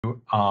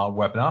to our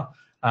webinar,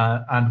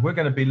 and we're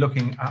going to be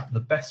looking at the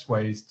best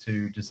ways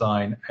to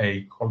design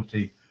a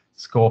quality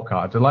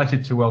scorecard.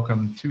 Delighted to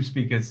welcome two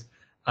speakers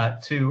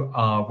to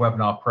our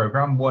webinar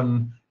program,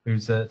 one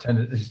who's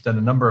done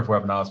a number of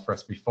webinars for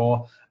us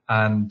before,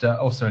 and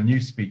also a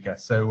new speaker.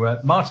 So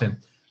Martin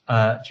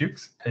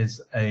Jukes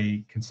is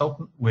a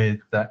consultant with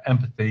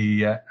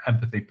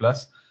Empathy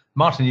Plus.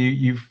 Martin,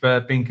 you've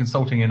been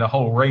consulting in a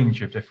whole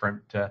range of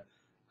different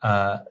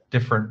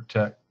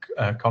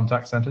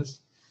contact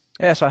centres.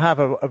 Yes, I have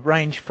a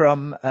range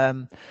from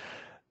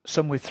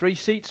some with 3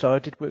 seats. So I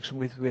did work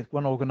with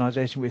one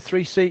organisation with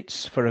 3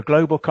 seats for a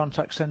global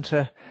contact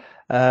centre,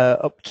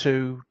 up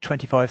to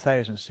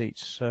 25,000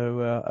 seats.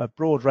 So a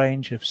broad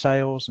range of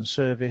sales and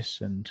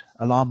service and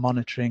alarm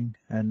monitoring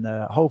and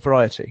a whole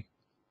variety.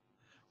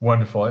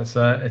 Wonderful. It's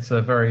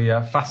a very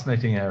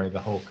fascinating area, the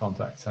whole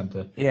contact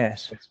centre.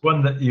 Yes. It's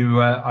one that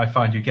you I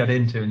find you get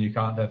into and you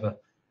can't ever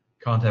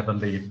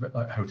leave, a bit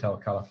like Hotel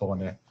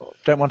California.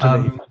 Don't want to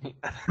leave.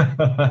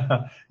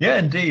 Yeah,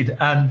 indeed,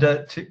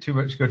 and too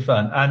much good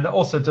fun. And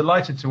also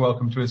delighted to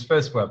welcome to his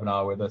first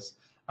webinar with us,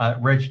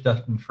 Reg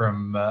Dutton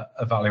from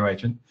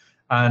Evaluagent.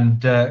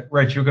 And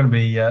Reg, you're going to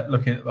be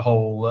looking at the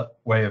whole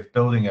way of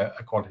building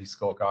a quality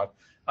scorecard.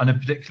 And in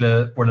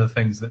particular, one of the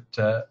things that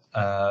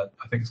I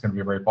think is going to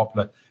be very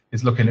popular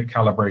is looking at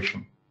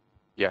calibration.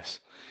 Yes,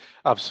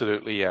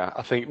 absolutely. Yeah,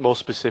 I think more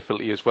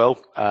specifically as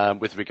well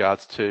with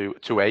regards to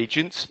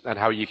agents and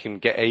how you can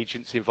get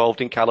agents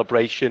involved in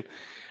calibration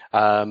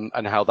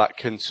and how that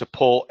can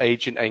support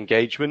agent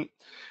engagement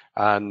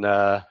and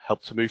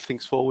help to move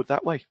things forward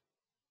that way.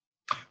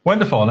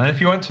 Wonderful. And if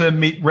you want to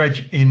meet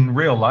Reg in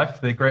real life,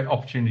 the great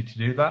opportunity to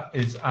do that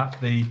is at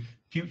the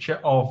Future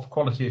of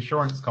Quality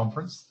Assurance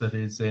Conference that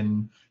is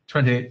in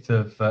 28th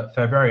of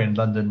February in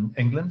London,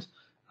 England.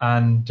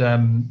 And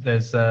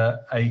there's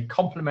a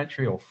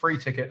complimentary or free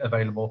ticket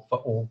available for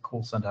all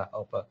Call Center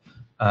Helper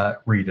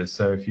readers.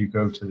 So if you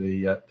go to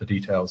the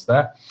details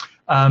there.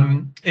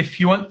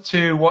 If you want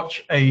to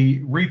watch a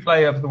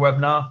replay of the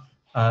webinar,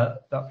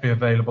 that'll be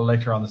available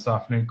later on this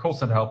afternoon.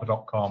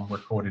 callcenterhelper.com,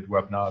 recorded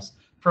webinars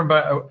from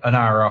about an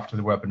hour after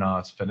the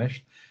webinar is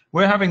finished.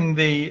 We're having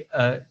the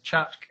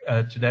chat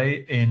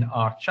today in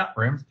our chat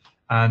room,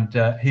 and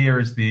here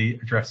is the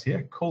address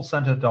here,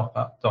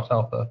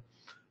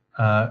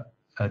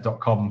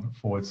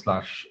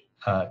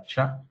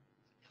 callcenter.helper.com/chat.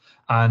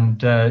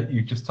 And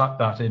you just type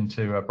that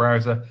into a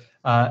browser.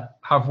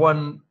 Have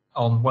one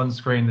on one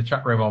screen, the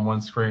chat room on one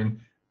screen,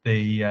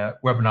 the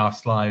webinar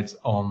slides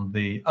on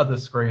the other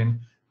screen,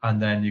 and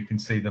then you can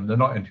see them. They're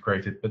not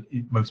integrated, but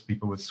most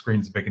people with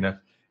screens big enough,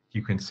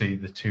 you can see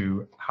the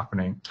two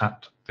happening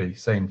at the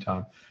same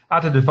time.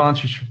 Added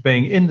advantage of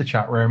being in the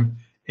chat room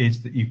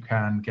is that you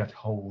can get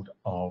hold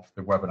of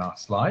the webinar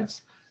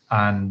slides,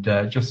 and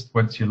just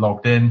once you're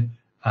logged in,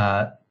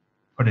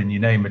 put in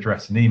your name,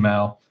 address, and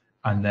email,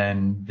 and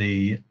then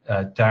the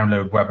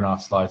download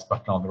webinar slides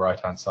button on the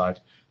right-hand side.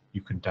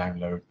 You can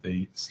download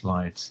the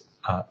slides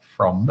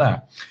from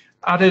there.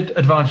 Added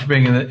advantage of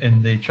being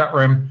in the chat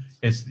room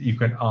is that you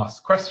can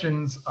ask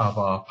questions of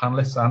our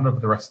panelists and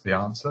of the rest of the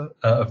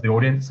of the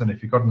audience. And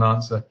if you've got an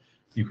answer,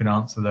 you can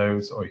answer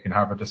those, or you can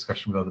have a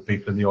discussion with other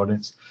people in the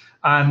audience.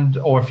 And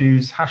or if you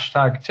use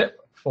hashtag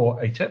tip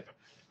for a tip,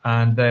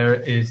 and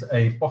there is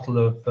a bottle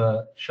of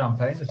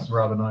champagne. This is a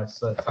rather nice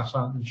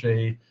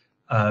Tatangi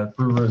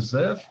Brew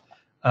Reserve.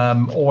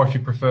 Or if you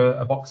prefer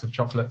a box of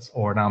chocolates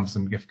or an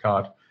Amazon gift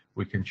card,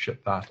 we can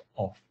ship that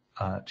off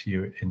to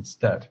you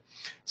instead.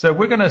 So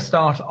we're going to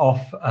start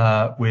off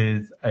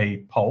with a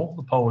poll.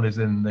 The poll is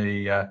in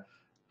the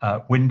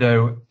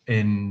window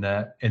in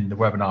the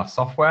webinar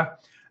software,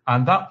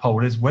 and that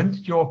poll is: when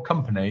did your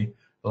company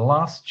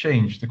last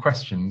change the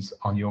questions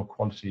on your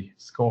quality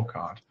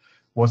scorecard?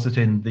 Was it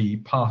in the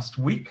past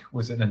week?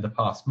 Was it in the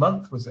past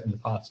month? Was it in the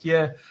past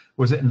year?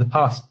 Was it in the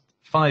past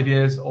 5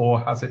 years?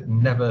 Or has it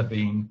never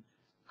been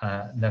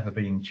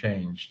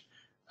changed?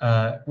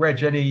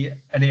 Reg,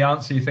 any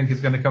answer you think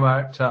is going to come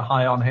out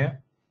high on here?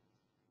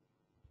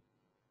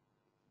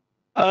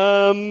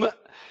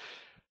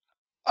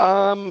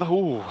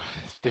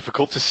 It's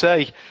difficult to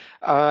say.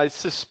 I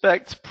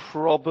suspect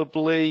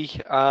probably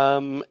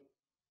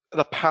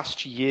the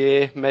past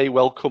year may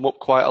well come up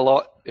quite a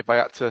lot if I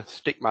had to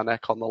stick my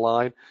neck on the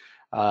line,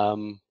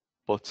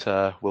 but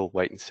we'll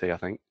wait and see, I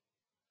think.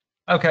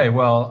 Okay,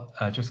 well,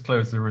 just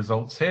close the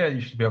results here.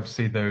 You should be able to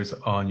see those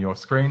on your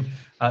screen.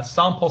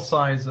 Sample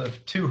size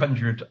of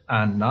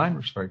 209,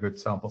 which is a very good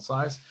sample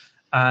size,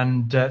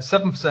 and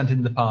 7%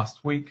 in the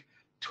past week,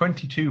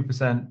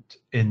 22%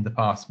 in the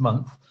past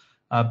month,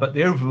 but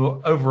the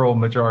overall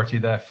majority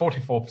there,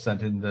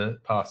 44% in the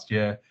past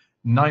year,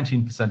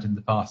 19% in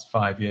the past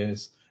 5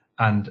 years,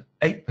 and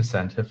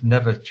 8% have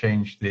never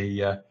changed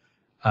the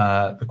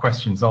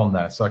questions on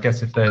there. So I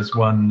guess if there's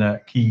one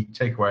key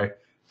takeaway,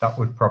 that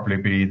would probably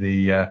be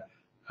the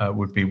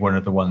one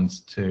of the ones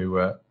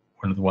to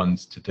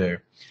do.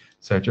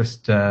 So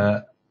just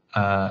doing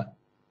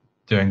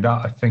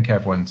that, I think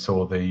everyone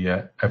saw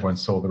the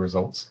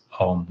results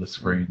on the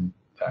screen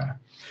there.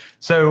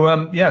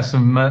 So yeah,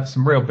 some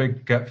real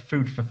big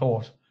food for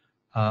thought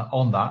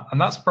on that,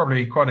 and that's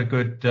probably quite a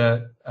good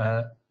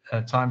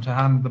time to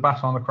hand the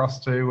baton across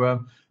to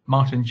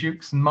Martin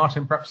Dukes. And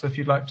Martin, perhaps if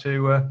you'd like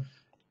to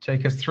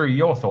take us through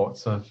your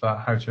thoughts of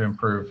how to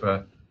improve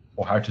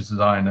or how to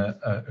design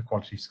a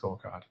quality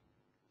scorecard.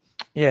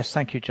 Yes,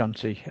 thank you,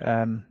 Jonty.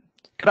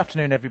 Good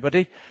afternoon,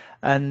 everybody,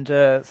 and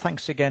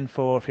thanks again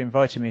for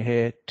inviting me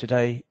here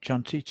today,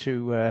 Jonty,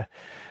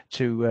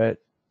 to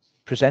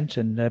present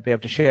and be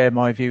able to share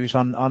my views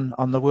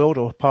on the world,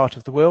 or part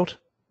of the world.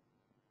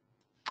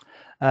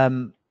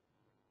 So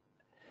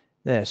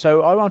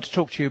I want to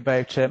talk to you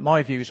about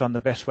my views on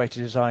the best way to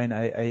design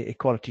a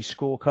quality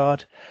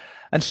scorecard,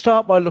 and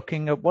start by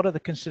looking at what are the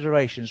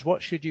considerations.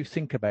 What should you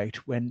think about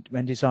when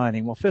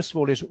designing? Well, first of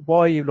all, is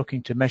why are you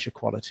looking to measure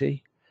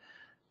quality?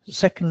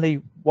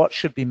 Secondly, what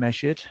should be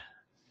measured?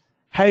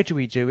 How do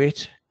we do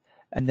it?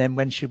 And then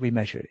when should we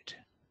measure it?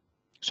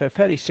 So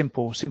fairly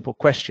simple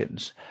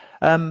questions.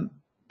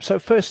 So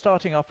first,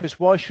 starting off, is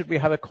why should we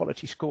have a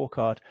quality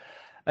scorecard?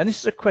 And this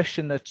is a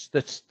question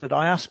that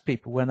I ask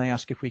people when they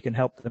ask if we can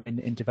help them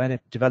in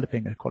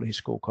developing a quality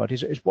scorecard.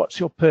 Is what's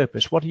your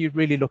purpose? What are you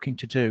really looking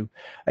to do?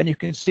 And you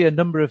can see a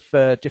number of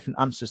different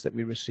answers that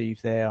we receive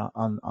there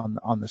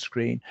on the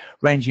screen,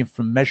 ranging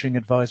from measuring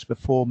advisor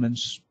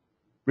performance,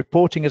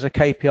 reporting as a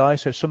KPI.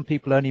 So some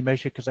people only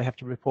measure because they have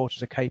to report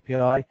as a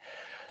KPI.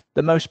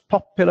 The most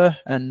popular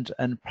and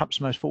perhaps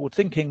most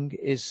forward-thinking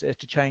is to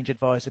change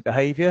advisor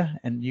behaviour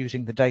and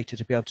using the data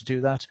to be able to do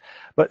that.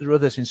 But there are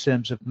others in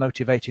terms of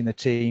motivating the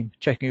team,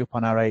 checking up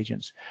on our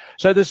agents.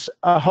 So there's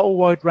a whole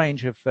wide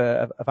range of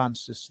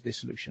answers to this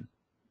solution.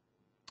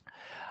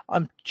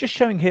 I'm just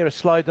showing here a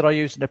slide that I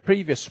used in a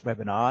previous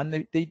webinar,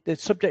 and the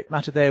subject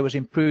matter there was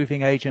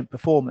improving agent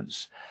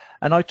performance.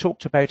 And I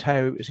talked about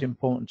how it was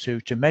important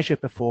to measure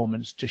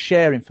performance, to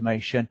share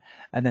information,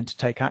 and then to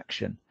take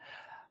action.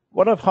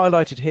 What I've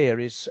highlighted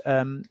here is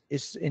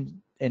in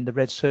the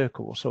red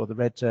circles, or the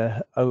red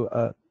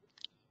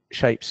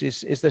shapes,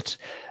 is that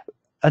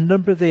a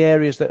number of the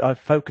areas that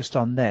I've focused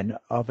on then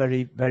are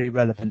very, very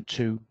relevant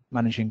to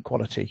managing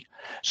quality.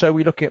 So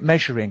we look at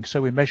measuring. So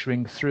we're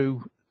measuring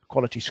through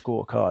quality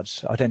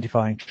scorecards,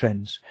 identifying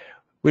trends.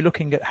 We're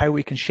looking at how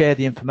we can share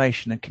the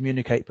information and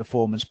communicate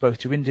performance both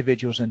to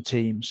individuals and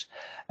teams.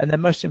 And then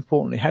most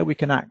importantly, how we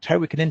can act, how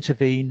we can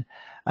intervene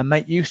and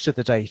make use of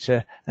the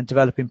data and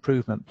develop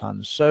improvement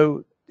plans.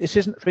 So this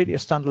isn't really a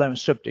standalone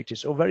subject.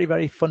 It's all very,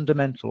 very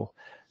fundamental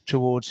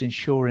towards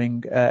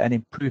ensuring and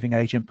improving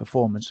agent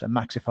performance and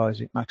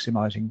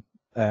maximizing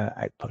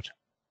output.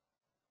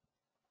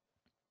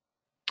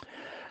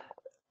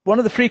 One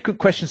of the frequent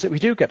questions that we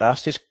do get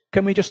asked is,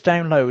 can we just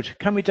download?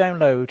 Can we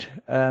download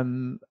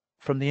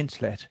from the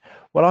internet?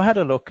 Well, I had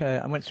a look.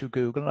 I went through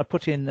Google and I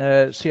put in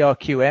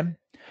CRQM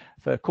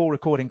for call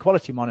recording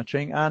quality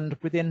monitoring, and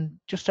within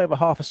just over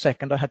half a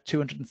second I had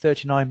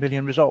 239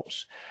 million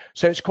results.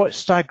 So it's quite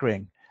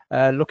staggering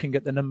looking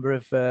at the number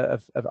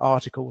of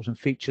articles and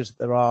features that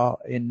there are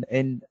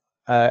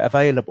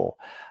available.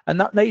 And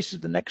that leads to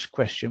the next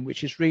question,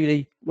 which is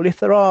really, well, if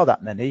there are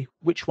that many,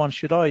 which one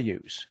should I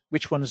use?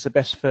 Which one is the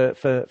best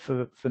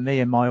for me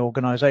and my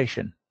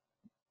organization?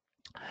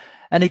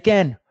 And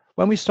again,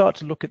 when we start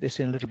to look at this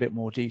in a little bit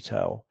more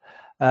detail,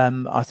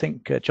 I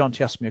think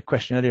Jonty asked me a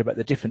question earlier about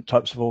the different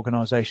types of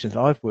organizations that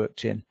I've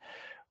worked in.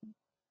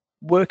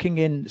 Working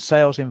in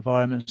sales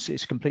environments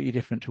is completely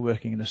different to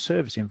working in a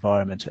service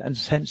environment, and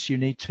hence you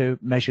need to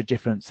measure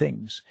different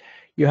things.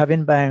 You have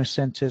inbound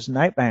centers and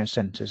outbound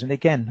centers, and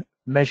again,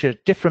 measure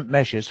different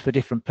measures for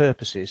different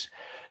purposes.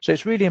 So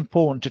it's really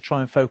important to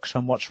try and focus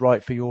on what's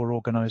right for your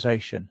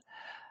organization,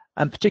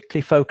 and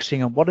particularly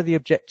focusing on what are the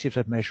objectives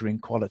of measuring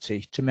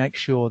quality to make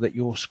sure that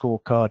your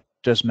scorecard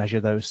does measure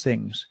those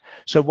things.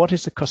 So what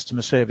is the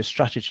customer service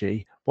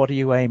strategy? What are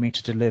you aiming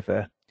to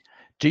deliver?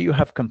 Do you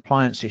have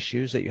compliance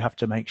issues that you have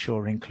to make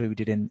sure are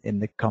included in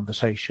the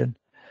conversation?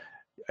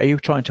 Are you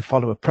trying to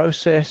follow a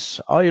process?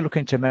 Are you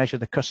looking to measure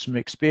the customer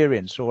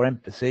experience or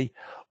empathy?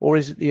 Or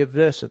is it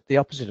the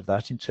opposite of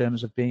that in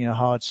terms of being a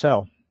hard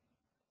sell?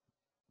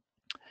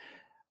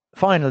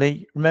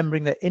 Finally,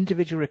 remembering that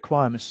individual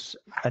requirements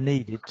are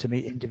needed to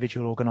meet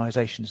individual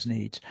organizations'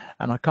 needs.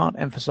 And I can't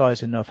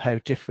emphasize enough how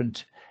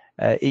different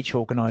each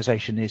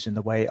organization is in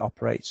the way it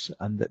operates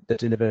and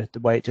the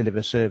way it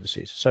delivers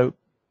services. So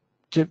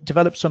to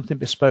develop something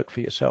bespoke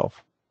for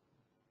yourself.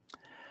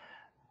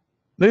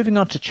 Moving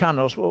on to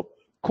channels, well,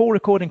 call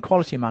recording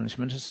quality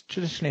management has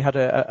traditionally had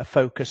a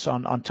focus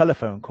on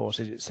telephone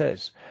calls, as it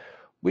says.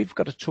 We've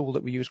got a tool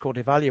that we use called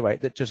Evaluate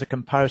that does a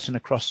comparison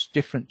across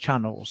different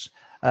channels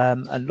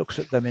and looks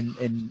at them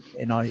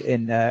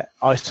in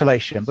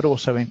isolation, but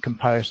also in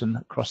comparison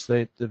across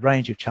the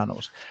range of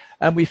channels.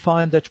 And we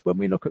find that when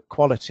we look at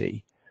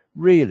quality,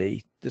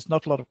 really, there's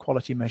not a lot of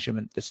quality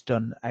measurement that's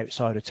done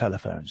outside of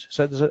telephones.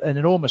 So there's an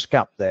enormous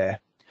gap there.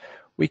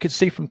 We can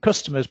see from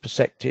customers'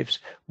 perspectives,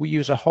 we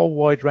use a whole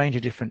wide range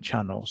of different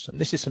channels. And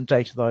this is some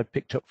data that I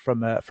picked up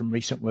from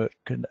recent work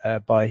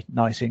by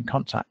NICE in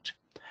Contact.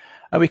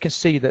 And we can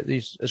see that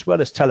these, as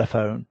well as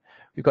telephone,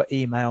 We've got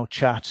email,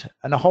 chat,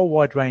 and a whole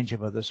wide range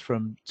of others,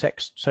 from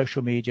text,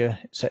 social media,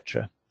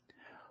 etc.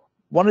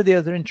 One of the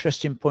other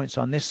interesting points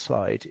on this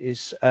slide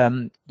is,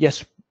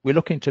 yes, we're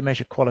looking to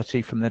measure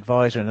quality from the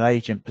advisor and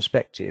agent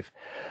perspective,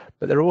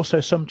 but there are also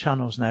some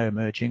channels now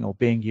emerging or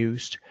being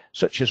used,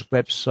 such as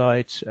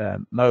websites,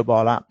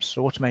 mobile apps,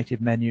 automated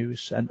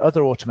menus, and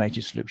other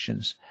automated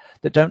solutions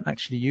that don't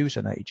actually use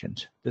an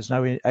agent. There's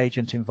no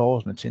agent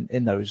involvement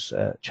in those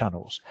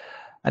channels.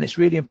 And it's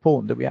really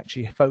important that we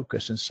actually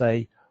focus and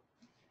say,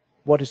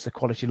 what is the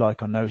quality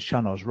like on those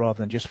channels, rather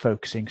than just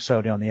focusing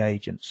solely on the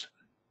agents.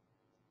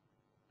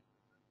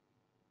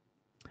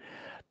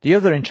 The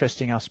other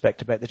interesting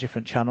aspect about the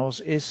different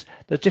channels is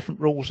the different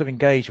rules of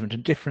engagement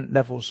and different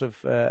levels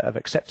of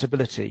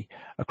acceptability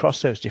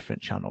across those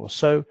different channels.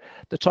 So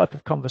the type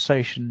of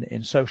conversation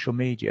in social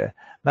media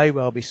may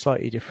well be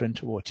slightly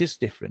different, or it is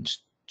different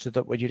to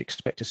what you'd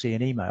expect to see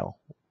in email.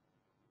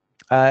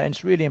 And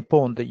it's really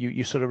important that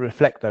you sort of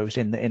reflect those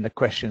in the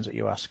questions that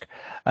you ask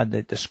and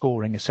the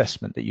scoring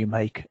assessment that you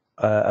make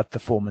of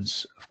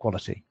performance of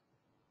quality.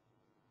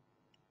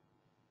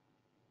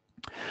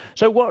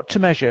 So what to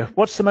measure?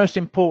 What's the most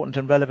important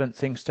and relevant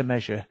things to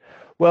measure?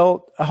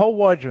 Well, a whole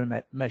wide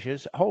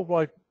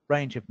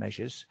range of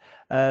measures.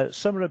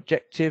 Some are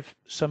objective,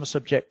 some are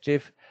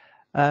subjective.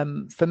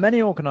 For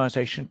many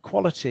organisations,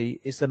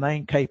 quality is the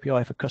main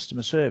KPI for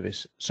customer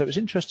service. So it's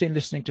interesting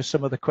listening to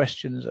some of the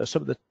questions, or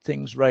some of the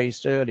things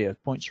raised earlier,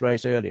 points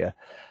raised earlier,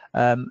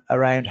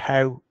 around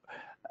how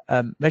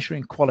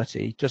measuring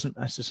quality doesn't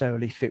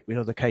necessarily fit with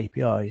other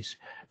KPIs.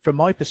 From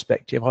my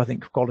perspective, I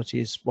think quality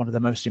is one of the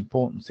most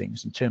important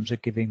things in terms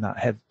of giving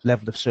that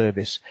level of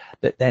service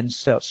that then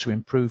starts to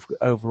improve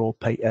overall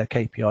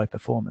KPI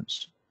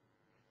performance.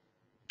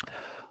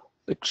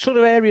 The sort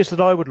of areas that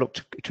I would look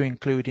to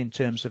include in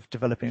terms of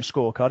developing a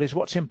scorecard is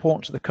what's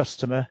important to the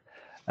customer.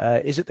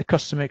 Is it the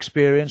customer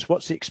experience?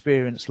 What's the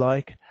experience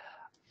like?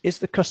 Is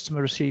the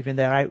customer receiving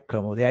their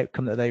outcome, or the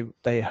outcome that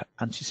they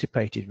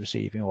anticipated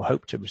receiving or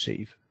hoped to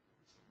receive?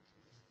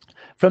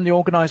 From the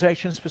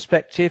organisation's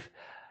perspective,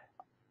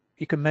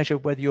 you can measure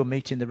whether you're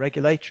meeting the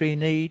regulatory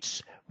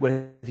needs,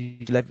 whether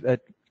you're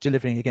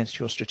delivering against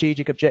your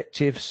strategic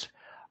objectives.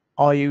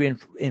 Are you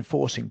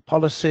enforcing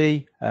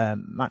policy,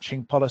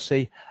 matching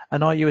policy,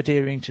 and are you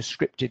adhering to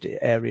scripted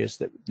areas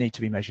that need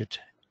to be measured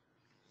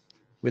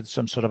with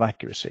some sort of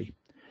accuracy?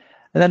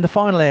 And then the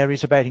final area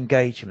is about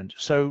engagement.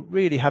 So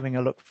really having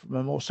a look from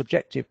a more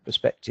subjective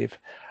perspective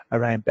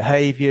around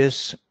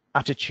behaviours,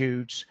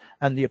 attitudes,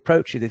 and the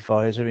approach of the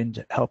advisor in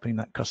helping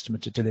that customer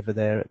to deliver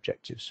their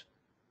objectives.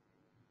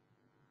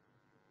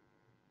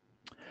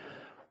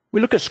 We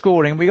look at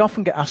scoring. We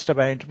often get asked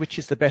about which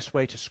is the best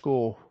way to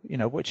score,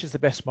 which is the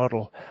best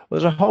model.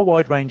 Well, there's a whole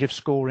wide range of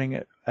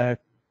scoring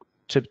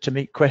to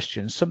meet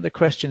questions. Some of the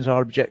questions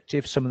are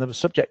objective, some of them are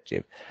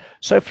subjective.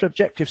 So for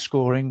objective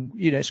scoring,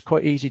 it's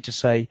quite easy to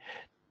say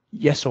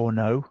yes or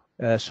no.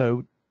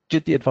 So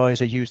did the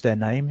advisor use their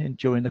name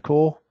during the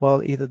call?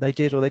 Well, either they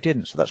did or they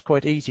didn't. So that's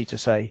quite easy to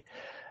say,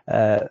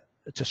 to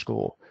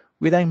score.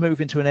 We then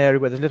move into an area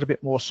where there's a little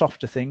bit more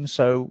softer things.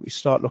 So we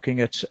start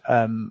looking at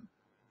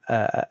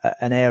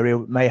an area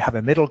that may have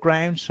a middle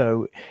ground,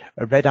 so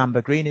a red,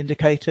 amber, green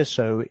indicator.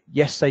 So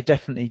yes, they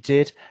definitely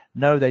did.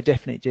 No, they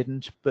definitely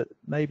didn't. But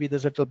maybe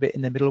there's a little bit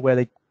in the middle where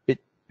they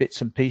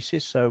bits and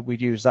pieces. So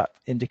we'd use that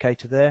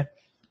indicator there.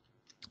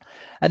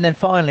 And then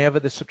finally,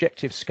 over the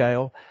subjective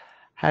scale,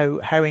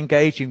 how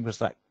engaging was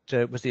that?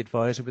 Was the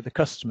advisor with the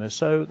customer?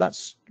 So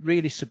that's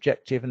really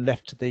subjective and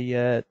left to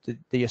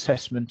the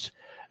assessment,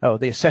 or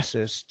the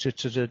assessors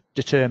to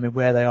determine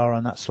where they are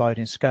on that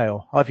sliding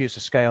scale. I've used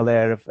a scale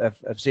there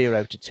of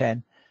 0 to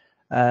 10,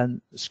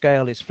 and the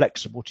scale is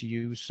flexible to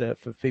use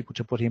for people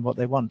to put in what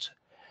they want.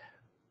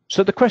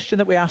 So the question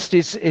that we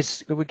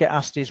get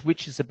asked is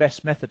which is the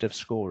best method of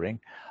scoring?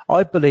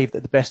 I believe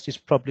that the best is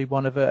probably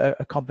one of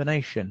a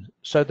combination.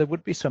 So there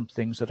would be some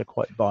things that are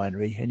quite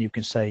binary, and you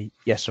can say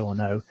yes or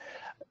no.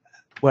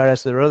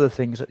 Whereas there are other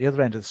things at the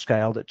other end of the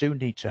scale that do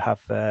need to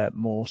have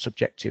more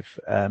subjective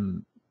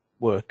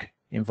work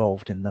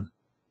involved in them.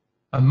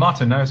 And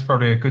Martin, now is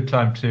probably a good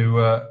time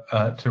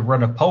to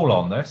run a poll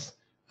on this,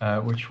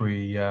 which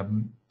we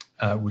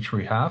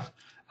have.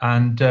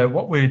 And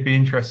what we'd be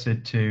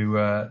interested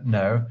to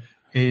know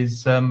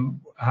is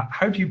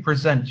how do you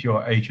present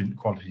your agent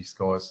quality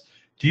scores?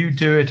 Do you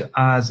do it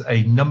as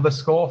a number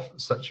score,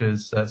 such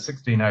as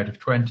 16 out of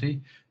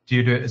 20? Do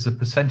you do it as a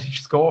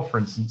percentage score, for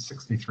instance,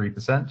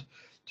 63%?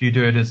 Do you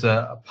do it as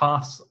a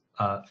pass,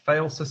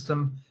 fail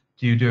system?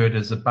 Do you do it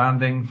as a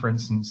banding, for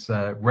instance,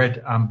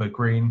 red, amber,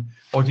 green?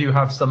 Or do you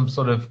have some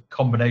sort of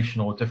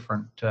combination or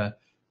different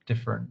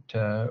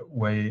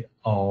way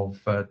of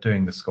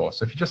doing the score?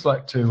 So if you'd just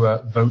like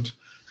to vote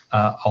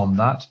on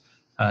that,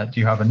 do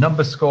you have a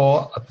number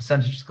score, a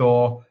percentage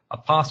score, a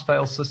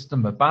pass-fail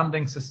system, a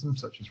banding system,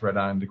 such as red,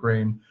 amber,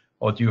 green,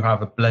 or do you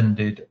have a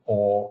blended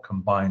or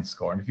combined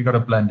score? And if you've got a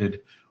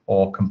blended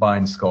or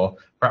combined score,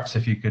 perhaps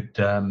if you could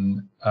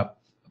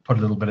put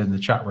a little bit in the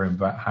chat room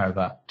about how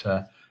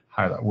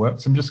that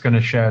works. I'm just going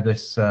to share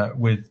this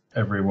with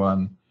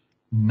everyone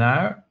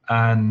now,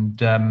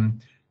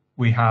 and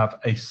we have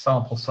a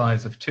sample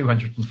size of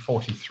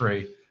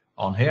 243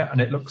 on here, and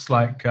it looks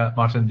like,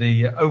 Martin,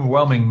 the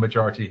overwhelming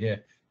majority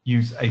here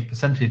use a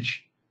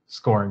percentage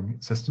scoring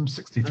system,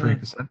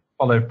 63%,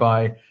 followed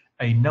by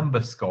a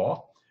number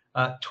score.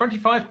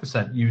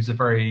 25% use a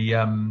very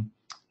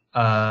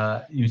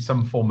use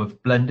some form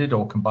of blended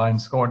or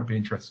combined score, and it'd be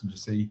interesting to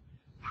see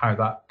how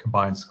that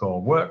combined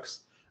score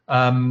works.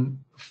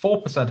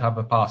 4% have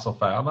a pass or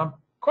fail, and I'm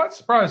quite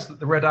surprised that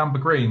the red, amber,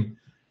 green,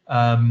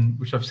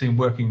 which I've seen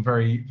working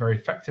very, very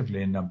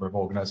effectively in a number of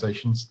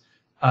organizations,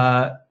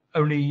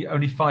 only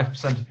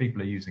 5% of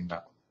people are using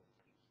that.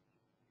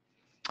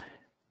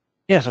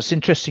 Yes, that's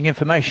interesting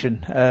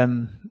information.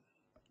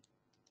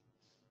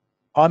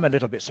 I'm a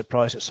little bit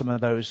surprised at some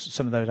of those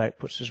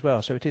outputs as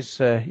well. So it is,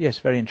 yes,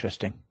 very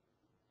interesting.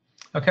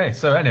 Okay,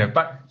 so anyway,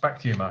 back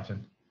to you,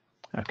 Martin.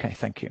 Okay,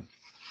 thank you.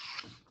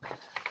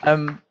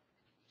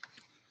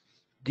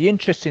 The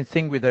interesting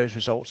thing with those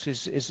results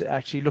is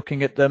actually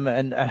looking at them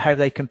and how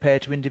they compare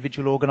to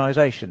individual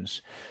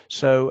organisations.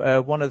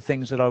 So one of the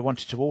things that I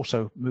wanted to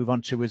also move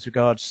on to with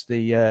regards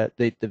the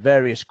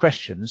various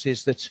questions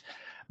is that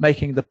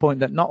making the point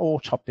that not all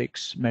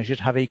topics measured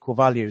have equal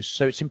values.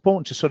 So it's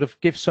important to sort of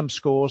give some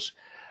scores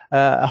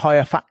a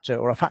higher factor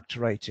or a factor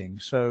rating,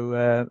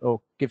 so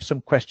or give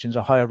some questions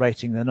a higher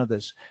rating than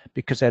others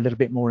because they're a little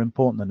bit more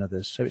important than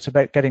others. So it's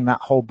about getting that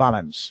whole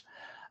balance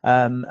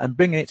and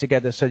bringing it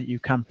together so that you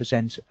can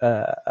present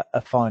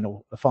a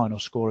final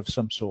score of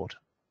some sort.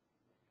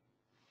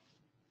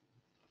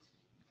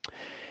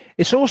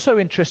 It's also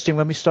interesting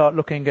when we start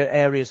looking at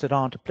areas that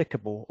aren't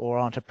applicable or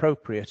aren't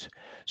appropriate.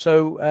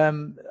 So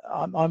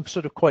I'm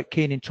sort of quite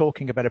keen in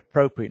talking about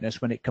appropriateness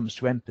when it comes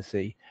to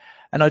empathy.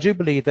 And I do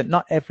believe that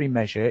not every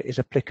measure is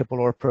applicable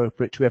or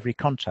appropriate to every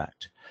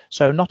contact.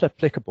 So not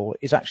applicable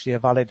is actually a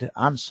valid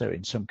answer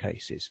in some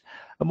cases.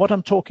 And what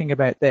I'm talking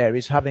about there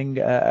is having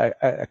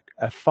a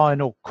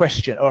final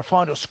question or a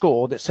final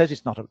score that says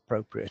it's not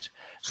appropriate.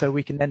 So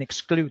we can then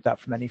exclude that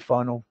from any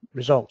final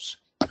results.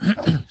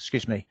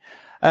 Excuse me.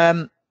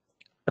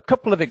 A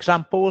couple of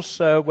examples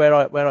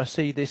where I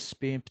see this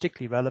being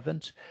particularly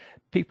relevant: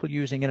 people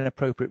using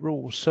inappropriate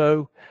rules.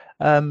 So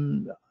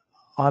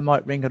I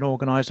might ring an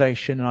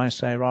organisation and I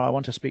say, right, I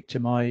want to speak to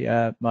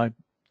my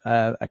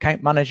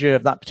account manager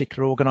of that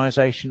particular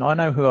organisation. I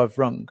know who I've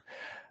rung,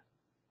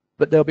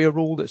 but there'll be a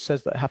rule that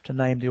says that I have to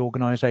name the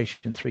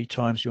organisation 3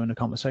 times during the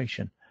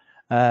conversation,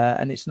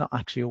 and it's not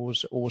actually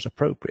always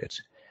appropriate.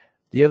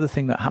 The other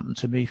thing that happened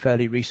to me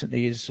fairly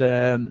recently is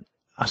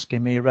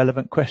asking me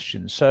irrelevant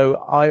questions. So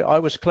I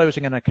was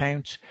closing an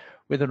account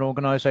with an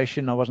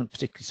organisation. I wasn't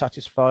particularly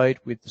satisfied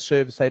with the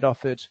service they'd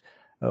offered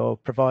or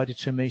provided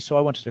to me, so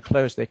I wanted to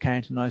close the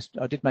account, and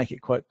I did make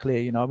it quite clear,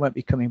 you know, I won't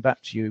be coming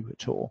back to you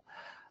at all.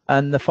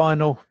 And the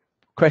final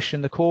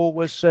question, the call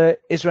was,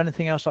 is there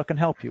anything else I can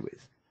help you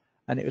with?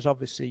 And it was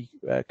obviously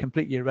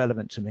completely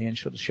irrelevant to me and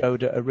should have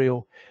showed a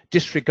real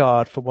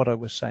disregard for what I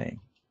was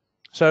saying.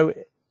 So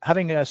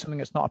having something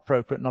that's not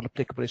appropriate, not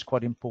applicable is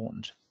quite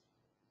important.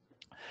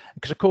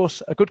 Because of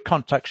course a good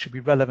contact should be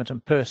relevant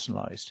and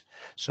personalized,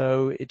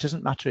 so it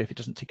doesn't matter if it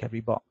doesn't tick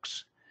every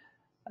box.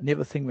 And the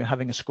other thing with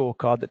having a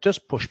scorecard that does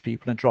push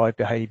people and drive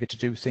behavior to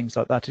do things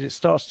like that is it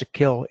starts to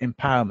kill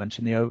empowerment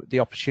and the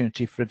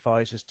opportunity for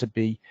advisors to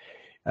be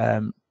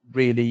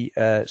really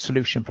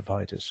solution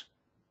providers.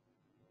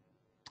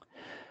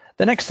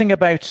 The next thing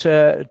about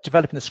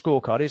developing the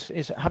scorecard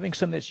is having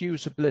something that's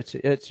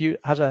usability.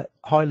 Has a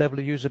high level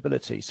of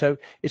usability, so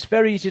it's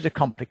very easy to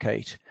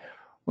complicate.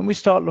 When we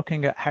start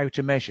looking at how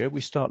to measure,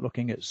 we start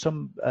looking at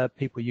some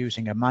people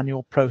using a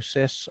manual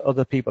process,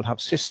 other people have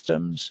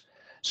systems,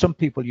 some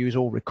people use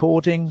all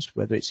recordings,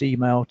 whether it's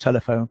email,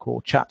 telephone call,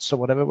 chats or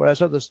whatever,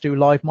 whereas others do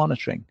live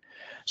monitoring.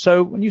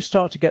 So when you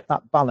start to get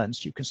that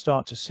balance, you can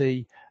start to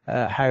see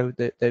how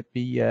there'd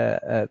be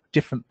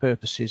different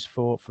purposes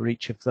for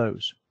each of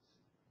those.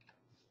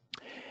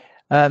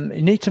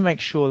 You need to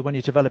make sure when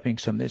you're developing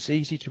something, it's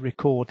easy to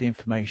record the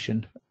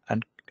information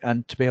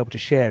and to be able to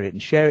share it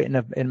in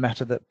a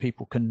matter that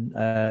people can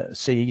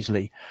see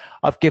easily.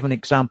 I've given an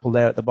example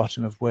there at the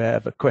bottom of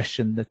a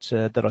question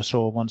that I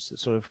saw once that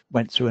sort of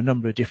went through a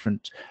number of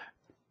different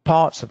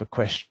parts of a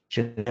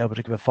question, able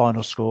to give a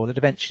final score that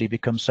eventually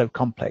becomes so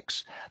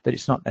complex that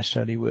it's not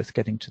necessarily worth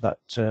getting to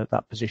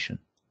that position.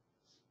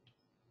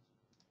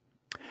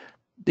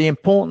 The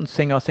important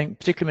thing, I think,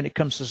 particularly when it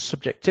comes to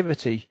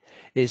subjectivity,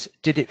 is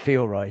did it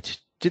feel right?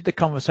 Did the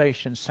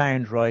conversation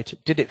sound right?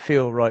 Did it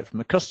feel right from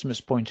a customer's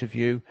point of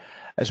view,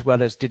 as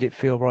well as did it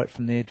feel right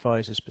from the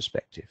advisor's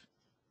perspective?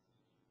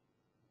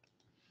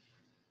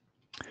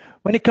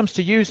 When it comes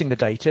to using the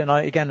data, and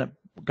again,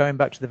 going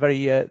back to the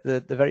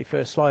very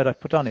first slide I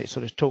put on it,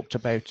 sort of talked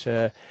about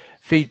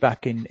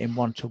feedback in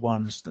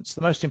one-to-ones. That's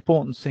the most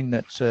important thing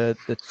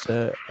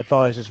that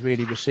advisors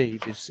really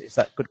receive is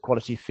that good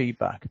quality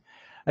feedback,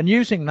 and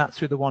using that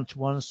through the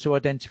one-to-ones to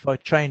identify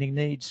training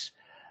needs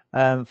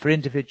for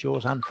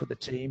individuals and for the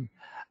team,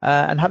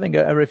 and having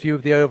a review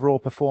of the overall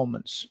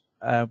performance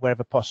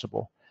wherever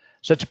possible.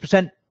 So to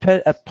present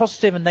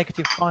positive and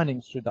negative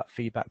findings through that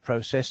feedback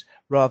process,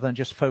 rather than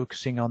just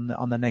focusing on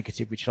the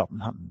negative, which often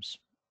happens.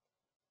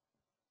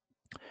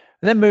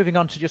 And then moving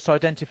on to just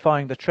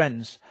identifying the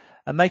trends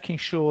and making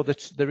sure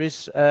that there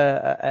is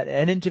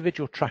an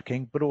individual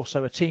tracking, but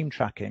also a team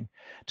tracking,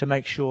 to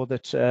make sure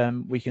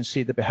that we can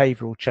see the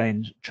behavioural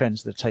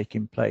trends that are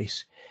taking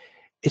place.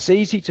 It's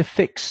easy to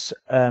fix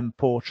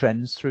poor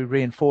trends through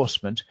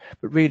reinforcement,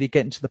 but really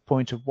getting to the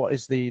point of what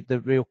is the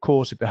real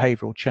cause of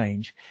behavioural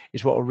change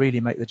is what will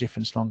really make the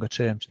difference longer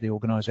term to the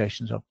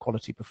organisation's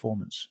quality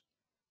performance.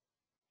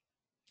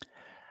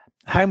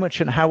 How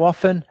much and how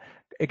often?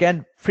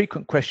 Again,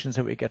 frequent questions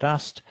that we get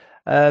asked.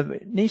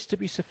 It needs to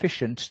be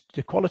sufficient.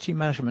 The quality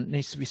measurement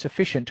needs to be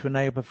sufficient to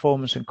enable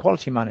performance and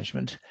quality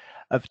management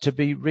to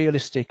be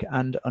realistic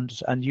and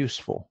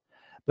useful,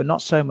 but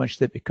not so much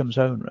that it becomes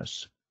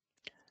onerous.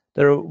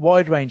 There are a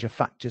wide range of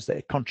factors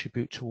that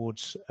contribute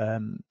towards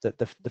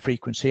the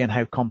frequency and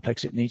how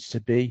complex it needs to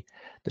be,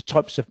 the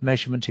types of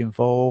measurement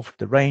involved,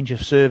 the range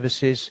of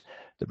services,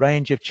 the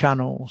range of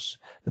channels,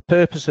 the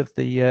purpose of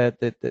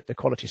the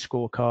quality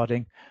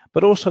scorecarding,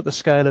 but also the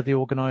scale of the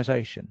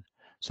organisation.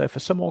 So for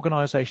some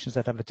organisations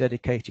that have a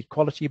dedicated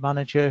quality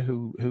manager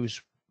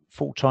whose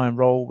full-time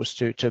role was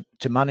to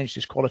manage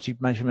this quality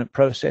measurement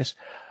process,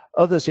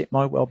 others it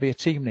might well be a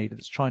team leader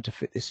that's trying to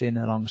fit this in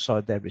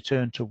alongside their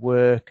return to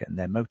work and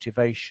their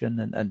motivation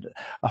and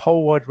a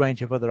whole wide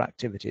range of other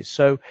activities.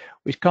 So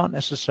we can't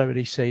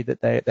necessarily say that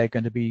they're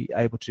going to be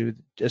able to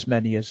do as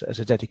many as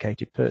a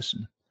dedicated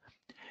person.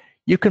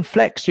 You can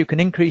flex, you can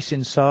increase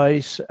in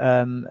size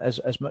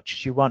as much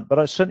as you want, but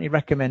I certainly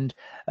recommend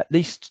at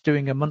least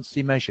doing a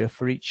monthly measure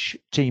for each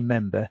team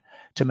member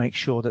to make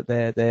sure that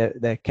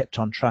they're kept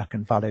on track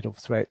and valid all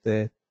throughout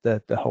the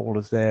whole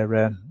of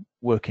their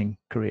working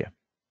career.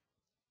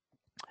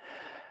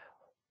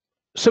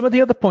 Some of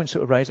the other points that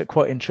were raised are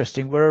quite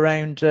interesting were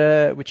around,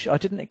 which I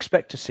didn't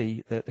expect to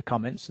see the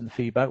comments and the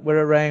feedback,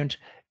 were around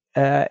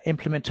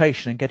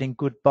implementation and getting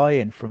good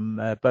buy-in from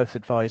both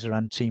advisor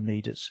and team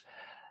leaders.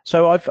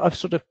 So I've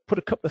sort of put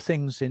a couple of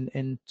things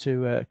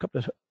into a couple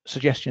of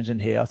suggestions in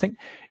here. I think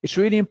it's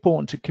really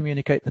important to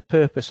communicate the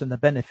purpose and the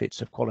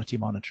benefits of quality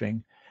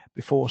monitoring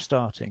before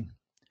starting.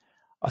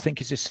 I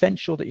think it's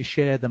essential that you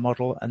share the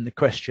model and the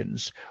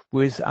questions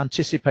with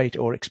anticipated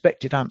or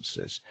expected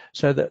answers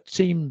so that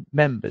team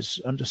members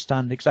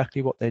understand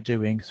exactly what they're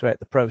doing throughout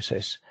the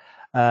process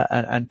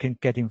and can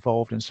get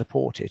involved and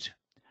support it.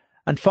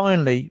 And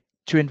finally,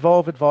 to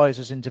involve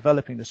advisors in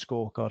developing the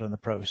scorecard and the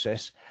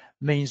process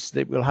means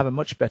that we'll have a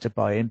much better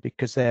buy-in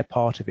because they're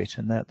part of it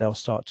and they'll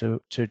start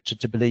to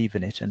believe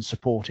in it and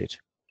support it.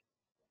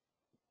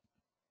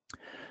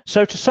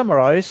 So to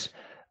summarize,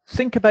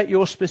 think about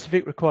your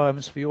specific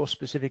requirements for your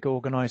specific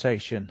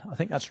organization. I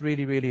think that's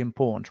really, really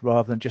important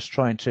rather than just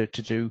trying to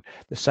do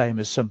the same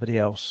as somebody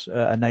else,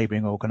 a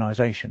neighboring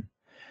organization.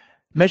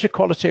 Measure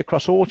quality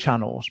across all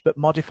channels, but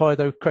modify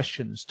those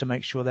questions to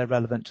make sure they're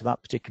relevant to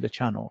that particular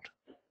channel.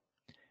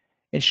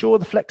 Ensure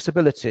the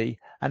flexibility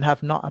and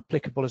have not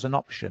applicable as an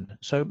option.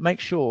 So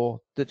make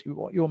sure that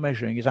what you're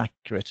measuring is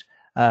accurate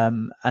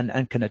and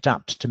can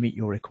adapt to meet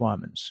your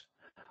requirements.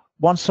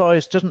 One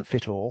size doesn't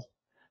fit all.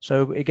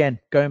 So again,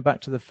 going back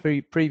to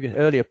the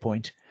earlier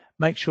point,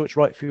 make sure it's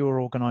right for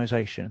your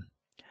organization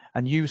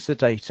and use the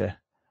data.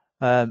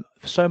 For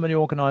so many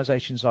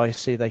organizations I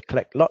see, they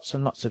collect lots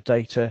and lots of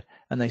data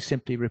and they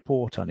simply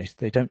report on it.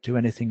 They don't do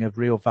anything of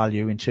real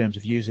value in terms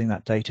of using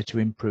that data to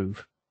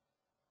improve.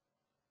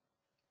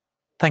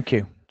 Thank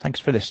you. Thanks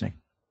for listening.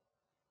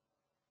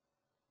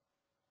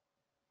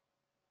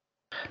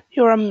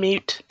 You're on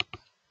mute.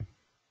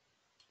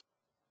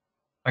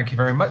 Thank you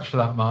very much for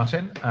that,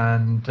 Martin,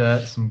 and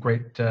some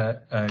great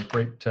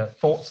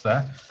thoughts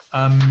there.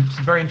 Some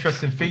very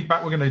interesting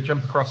feedback. We're going to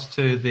jump across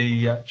to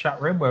the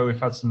chat room where we've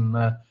had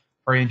some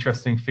very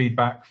interesting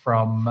feedback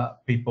from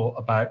people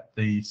about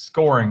the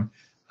scoring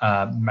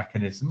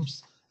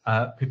mechanisms,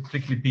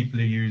 particularly people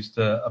who used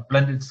a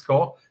blended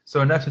score. So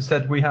Annetta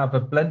said we have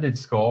a blended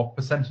score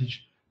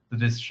percentage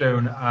that is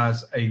shown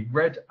as a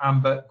red,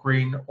 amber,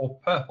 green, or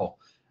purple.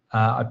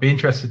 I'd be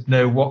interested to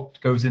know what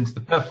goes into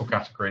the purple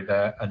category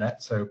there,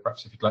 Annette, so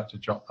perhaps if you'd like to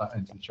drop that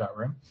into the chat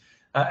room.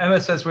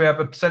 Emma says we have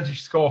a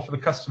percentage score for the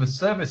customer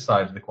service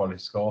side of the quality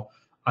score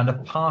and a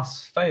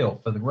pass-fail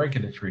for the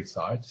regulatory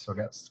side, so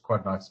that's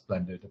quite a nice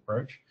blended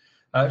approach.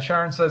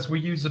 Sharon says we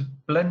use a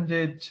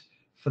blended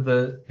for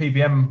the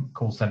PBM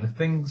call center,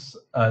 things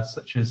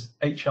such as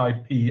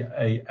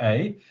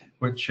HIPAA,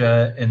 which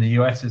in the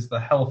US is the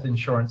Health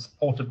Insurance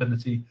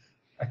Portability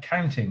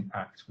Accounting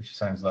Act, which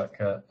sounds like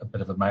a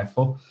bit of a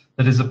mouthful,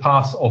 that is a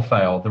pass or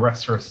fail. The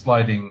rest are a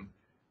sliding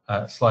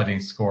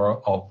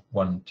score of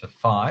 1 to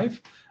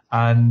 5.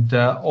 And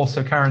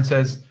also Karen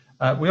says,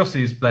 we also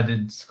use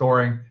blended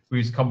scoring. We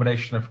use a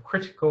combination of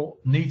critical,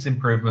 needs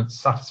improvement,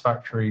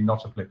 satisfactory,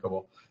 not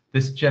applicable.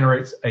 This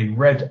generates a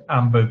red,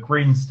 amber,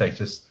 green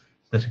status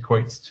that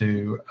equates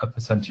to a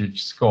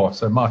percentage score.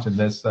 So Martin,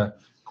 there's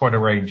quite a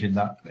range in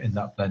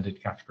that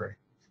blended category.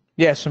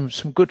 Yeah, some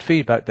good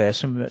feedback there,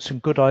 some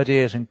good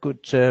ideas and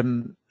good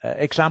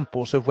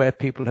examples of where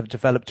people have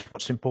developed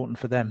what's important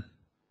for them.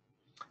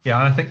 Yeah,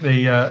 and I think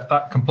the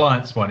that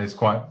compliance one is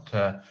quite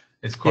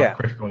Yeah.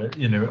 critical.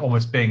 You know,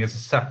 almost being as a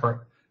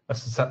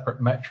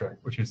separate metric,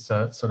 which is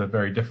sort of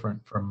very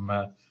different from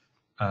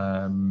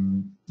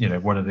you know,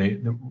 one of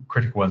the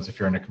critical ones if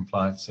you're in a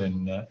compliance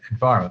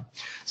environment.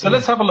 So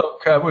let's have a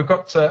look. We've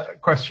got a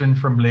question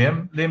from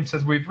Liam. Liam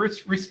says, we've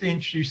recently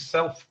introduced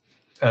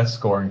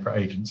self-scoring for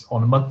agents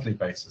on a monthly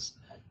basis,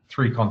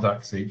 3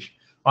 contacts each.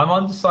 I'm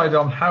undecided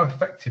on how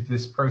effective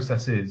this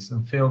process is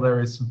and feel there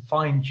is some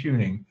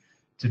fine-tuning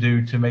to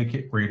do to make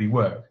it really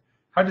work.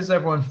 How does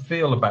everyone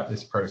feel about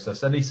this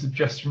process? Any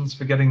suggestions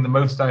for getting the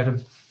most out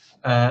of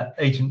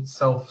agent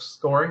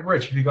self-scoring?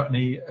 Rich, have you got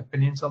any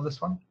opinions on this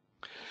one?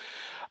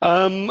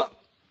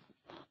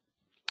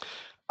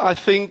 I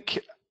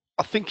think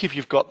if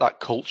you've got that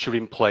culture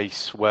in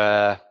place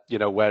where, you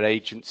know, where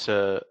agents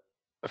are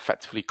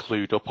effectively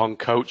clued up on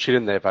coaching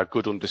and they've had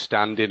good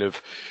understanding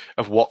of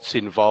what's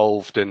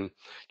involved and,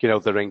 you know,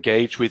 they're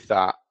engaged with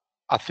that,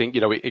 I think,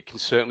 you know, it can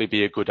certainly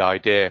be a good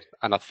idea.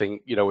 And I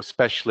think, you know,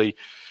 especially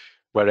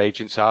where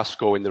agents are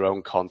scoring their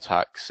own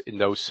contacts in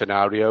those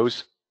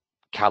scenarios,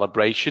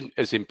 calibration,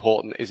 as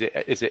important as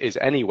it is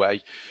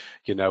anyway,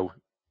 you know,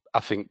 I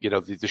think, you know,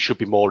 there should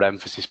be more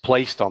emphasis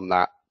placed on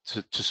that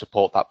to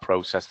support that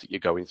process that you're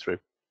going through.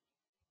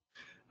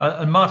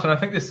 And Martin, I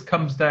think this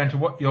comes down to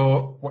what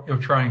you're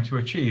trying to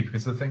achieve,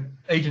 because I think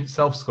agent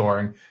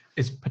self-scoring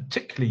is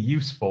particularly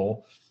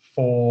useful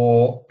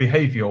for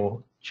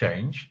behavioural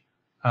change.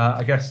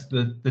 I guess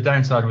the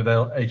downside with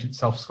agent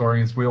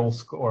self-scoring is we all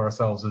score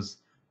ourselves as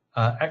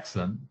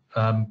excellent,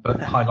 but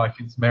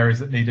highlighting some areas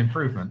that need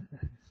improvement.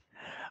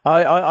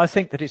 I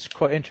think that it's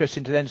quite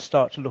interesting to then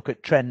start to look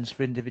at trends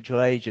for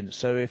individual agents.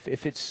 So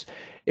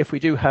if we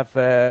do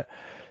have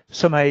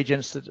some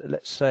agents that,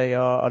 let's say,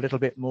 are a little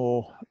bit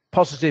more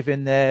positive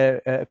in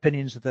their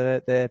opinions of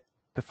their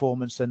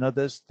performance than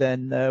others,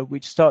 then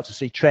we'd start to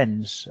see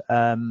trends.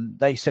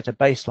 They set a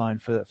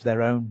baseline for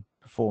their own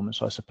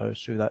performance, I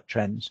suppose, through that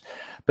trends.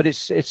 But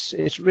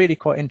it's really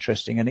quite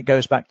interesting, and it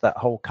goes back to that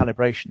whole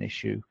calibration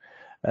issue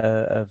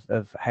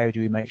of how do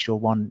we make sure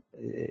one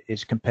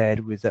is compared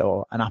with,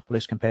 or an apple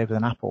is compared with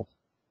an apple,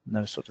 and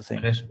those sort of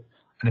things.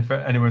 And if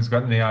anyone's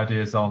got any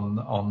ideas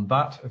on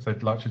that, if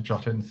they'd like to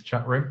jot it into the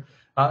chat room.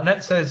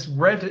 Annette says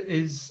red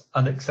is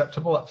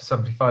unacceptable, up to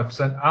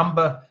 75%.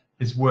 Amber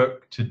is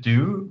work to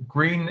do.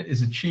 Green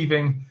is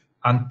achieving,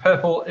 and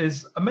purple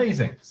is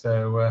amazing.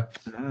 So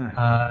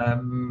I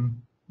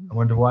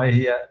wonder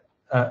why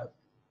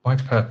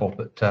purple,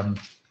 but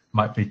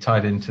might be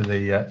tied into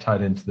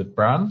the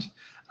brand.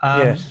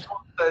 Yes. Tom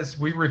says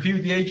we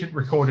review the agent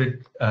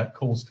recorded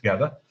calls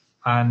together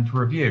and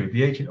review.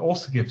 The agent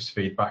also gives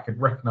feedback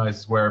and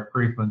recognises where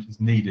improvement is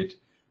needed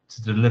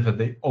to deliver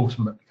the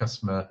ultimate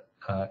customer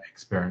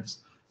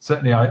experience.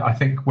 Certainly, I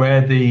think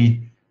where the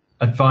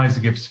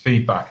advisor gives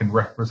feedback and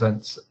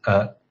represents,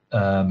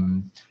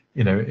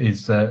 you know,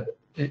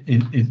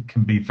 it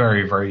can be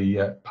very, very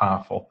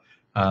powerful.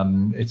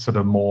 It's sort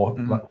of more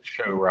like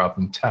show rather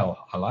than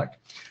tell, I like.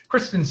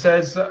 Kristen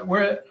says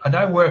we're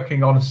now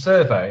working on a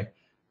survey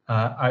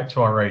out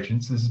to our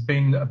agents. This has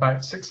been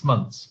about 6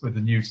 months with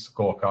the new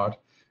scorecard,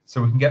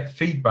 so we can get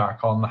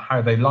feedback on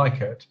how they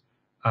like it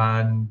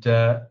and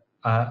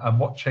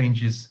what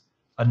changes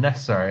are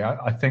necessary.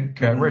 I think,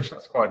 Rich,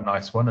 that's quite a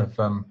nice one of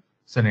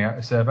sending out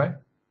a survey.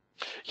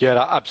 Yeah,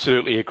 I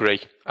absolutely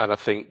agree. And I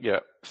think, yeah,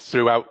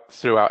 throughout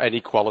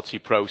any quality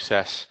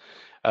process,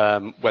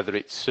 whether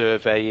it's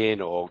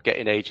surveying or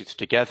getting agents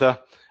together,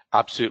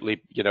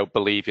 absolutely, you know,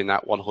 believe in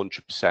that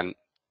 100%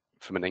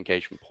 from an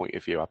engagement point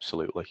of view.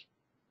 Absolutely.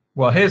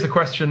 Well, here's a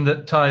question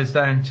that ties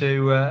down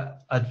to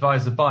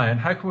advisor buy-in.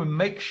 How can we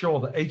make sure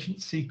that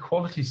agency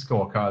quality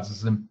scorecards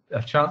is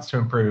a chance to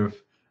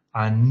improve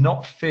and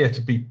not fear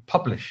to be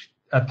punished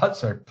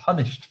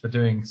for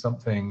doing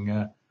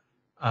something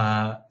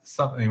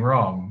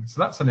wrong?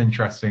 So that's an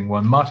interesting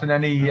one. Martin,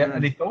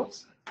 any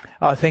thoughts?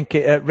 I think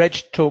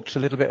Reg talked a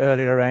little bit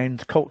earlier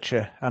around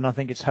culture, and I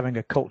think it's having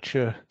a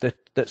culture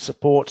that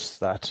supports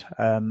that.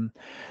 And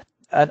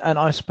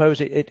I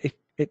suppose it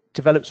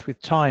develops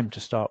with time to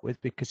start with,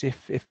 because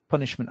if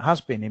punishment has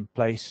been in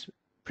place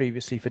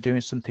previously for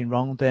doing something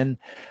wrong, then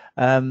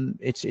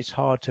it's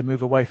hard to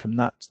move away from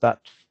that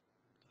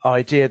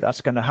idea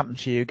that's going to happen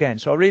to you again.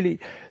 So I really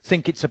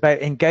think it's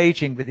about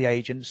engaging with the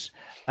agents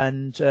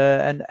and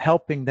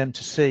helping them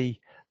to see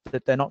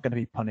that they're not going to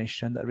be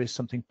punished and there is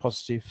something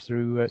positive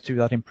through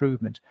that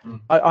improvement.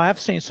 I have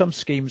seen some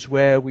schemes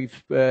where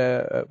we've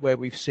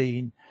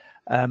seen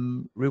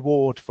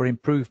reward for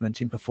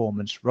improvement in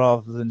performance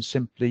rather than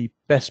simply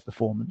best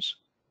performance.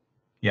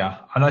 Yeah,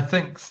 and I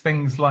think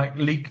things like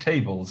league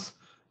tables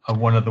are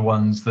one of the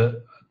ones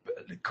that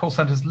call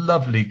centers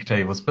love league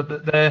tables,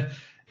 but that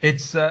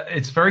it's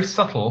very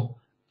subtle.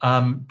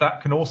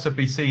 That can also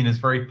be seen as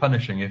very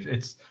punishing. If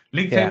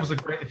league tables are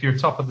great if you're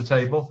top of the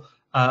table,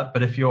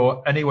 but if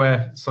you're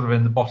anywhere sort of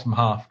in the bottom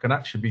half, can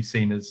actually be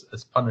seen as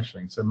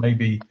punishing. So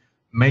maybe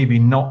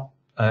not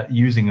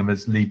using them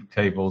as league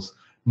tables,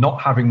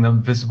 not having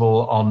them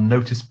visible on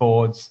notice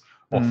boards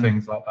or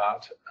things like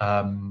that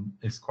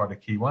is quite a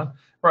key one.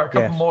 Right, a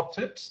couple more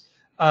tips.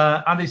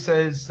 Andy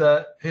says,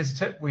 here's a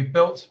tip. We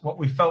built what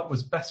we felt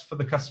was best for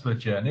the customer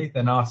journey,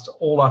 then asked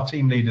all our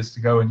team leaders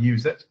to go and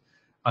use it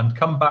and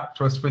come back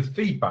to us with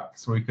feedback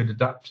so we could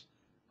adapt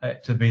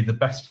it to be the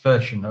best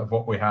version of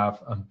what we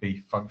have and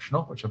be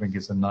functional, which I think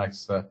is a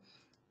nice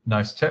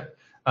tip.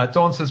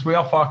 Dawn says, we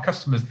offer our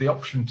customers the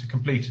option to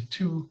complete a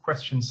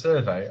 2-question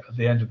survey at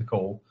the end of the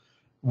call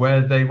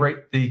where they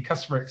rate the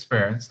customer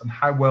experience and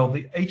how well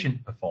the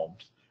agent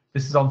performed.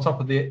 This is on top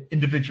of the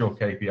individual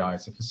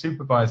KPIs. If a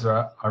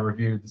supervisor, I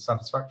review the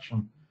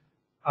satisfaction,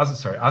 as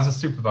a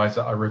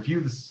supervisor, I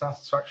review the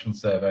satisfaction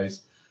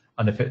surveys,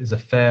 and if it is a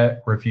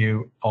fair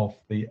review of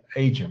the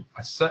agent.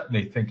 I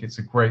certainly think it's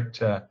a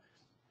great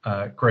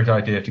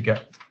idea to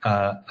get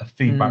a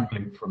feedback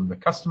loop from the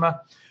customer.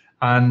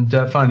 And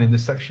finally, in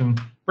this section,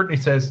 Brittany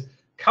says,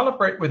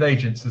 calibrate with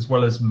agents as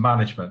well as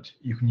management.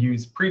 You can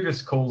use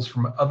previous calls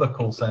from other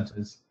call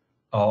centers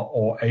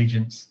or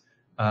agents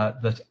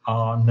that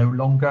are no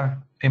longer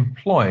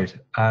employed.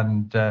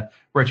 And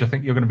Rich, I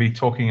think you're going to be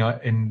talking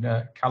in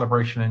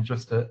calibration in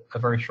just a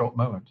very short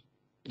moment.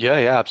 Yeah,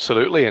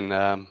 absolutely. And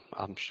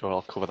I'm sure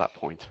I'll cover that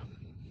point.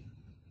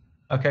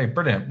 Okay,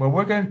 brilliant. Well,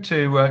 we're going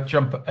to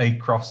jump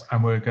across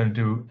and we're going to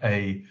do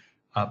a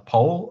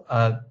poll.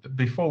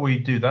 Before we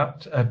do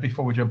that,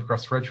 before we jump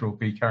across, Reg will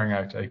be carrying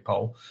out a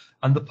poll.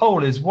 And the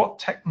poll is, what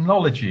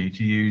technology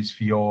to use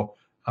for your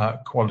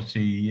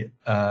quality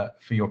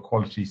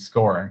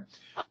scoring?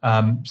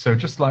 So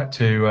just like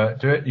to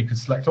do it, you can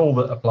select all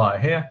that apply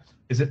here.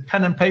 Is it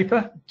pen and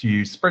paper? Do you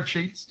use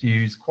spreadsheets? Do you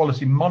use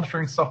quality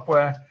monitoring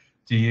software?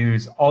 Do you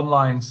use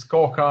online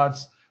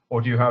scorecards?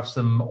 Or do you have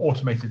some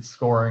automated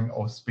scoring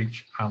or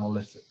speech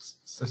analytics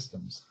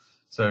systems?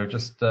 So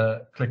just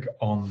click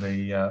on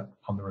the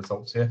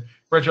results here.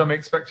 Reg, I'm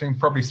expecting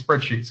probably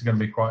spreadsheets are going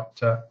to be quite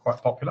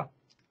popular.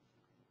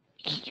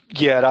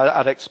 Yeah,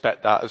 I'd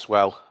expect that as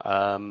well.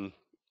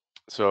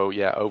 So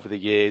yeah, over the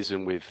years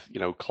and with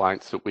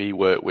clients that we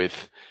work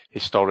with,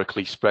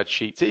 historically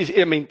spreadsheets.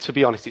 I mean, to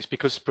be honest, it's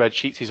because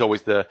spreadsheets is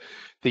always the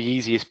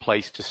easiest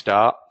place to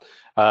start,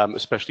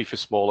 especially for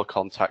smaller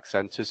contact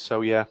centers.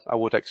 So yeah, I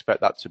would expect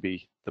that to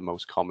be the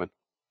most common.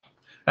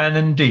 And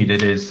indeed,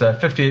 it is.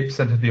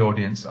 58% of the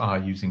audience are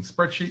using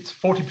spreadsheets,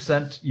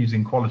 40%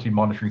 using quality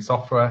monitoring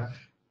software,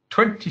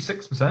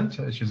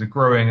 26%, which is a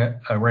growing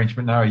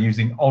arrangement now, are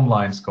using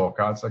online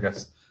scorecards. I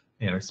guess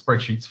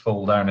spreadsheets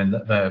fall down in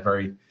that they're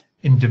very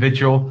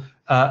individual.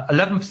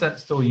 11%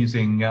 still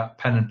using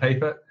pen and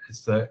paper.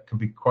 It can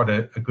be quite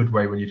a good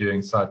way when you're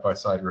doing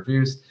side-by-side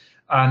reviews.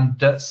 And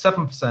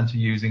 7% are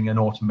using an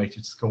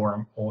automated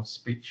scoring or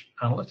speech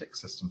analytics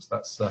system. So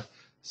that's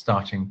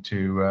starting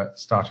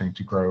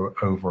to grow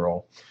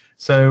overall.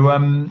 So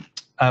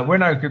we're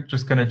now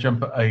just going to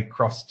jump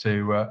across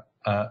to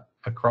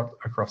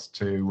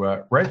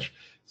Reg.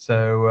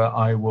 So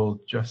I will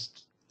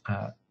just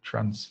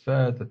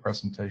transfer the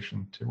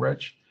presentation to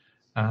Reg.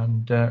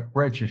 And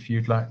Reg, if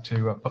you'd like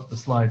to put the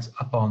slides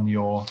up on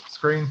your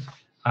screen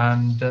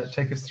and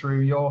take us through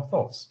your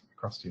thoughts.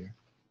 Across to you.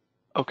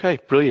 Okay,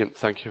 brilliant.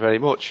 Thank you very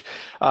much.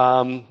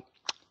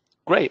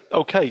 Great.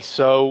 Okay,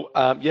 so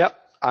yeah,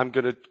 I'm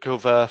going to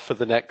cover for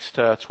the next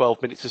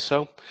 12 minutes or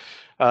so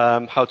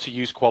how to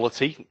use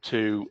quality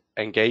to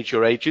engage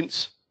your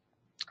agents,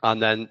 and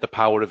then the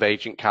power of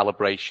agent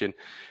calibration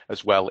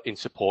as well in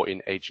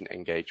supporting agent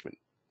engagement.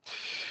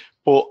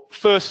 But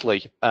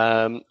firstly,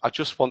 I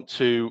just want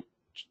to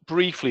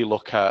briefly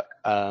look at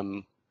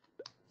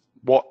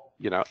what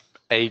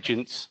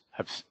agents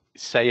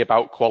say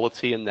about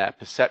quality and their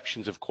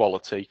perceptions of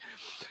quality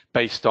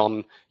based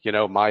on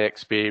my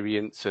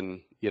experience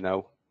and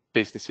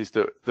businesses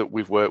that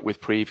we've worked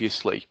with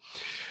previously.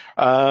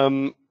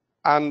 And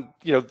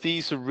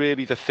these are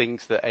really the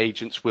things that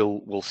agents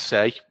will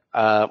say,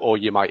 or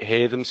you might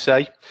hear them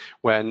say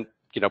when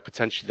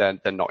potentially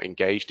they're not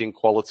engaged in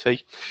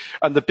quality.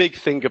 And the big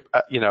thing,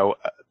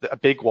 a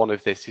big one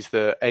of this is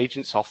that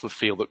agents often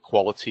feel that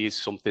quality is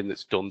something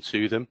that's done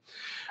to them.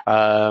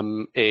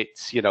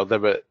 It's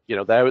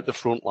they're at the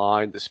front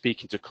line, they're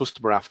speaking to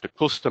customer after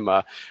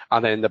customer,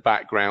 and then in the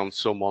background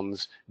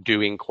someone's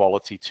doing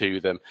quality to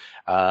them.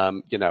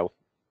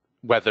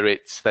 Whether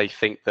it's they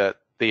think that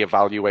the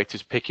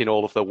evaluator's picking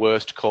all of the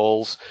worst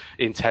calls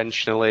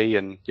intentionally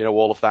and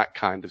all of that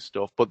kind of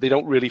stuff, but they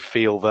don't really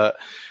feel that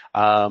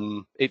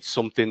it's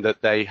something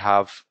that they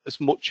have as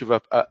much of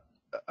a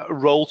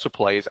role to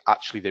play as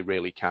actually they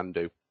really can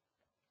do.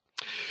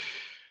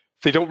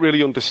 They don't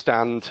really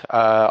understand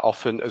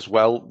often as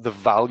well the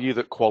value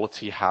that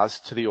quality has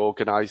to the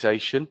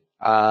organization,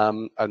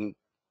 and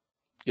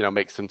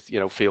makes them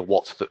feel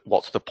what's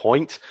the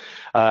point,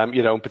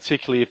 and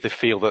particularly if they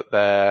feel that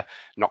they're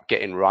not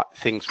getting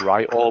things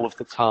right all of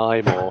the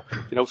time, or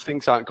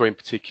things aren't going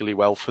particularly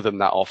well for them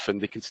that often,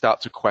 they can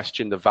start to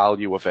question the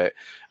value of it,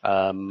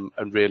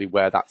 and really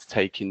where that's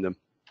taking them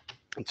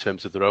in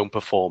terms of their own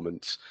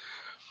performance.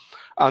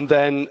 And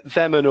then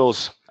them and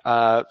us.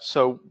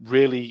 So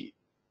really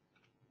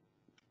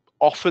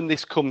often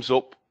this comes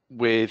up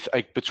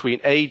between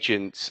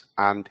agents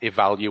and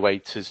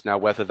evaluators. Now,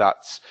 whether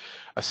that's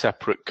a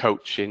separate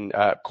coaching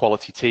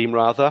quality team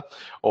rather,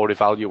 or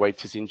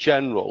evaluators in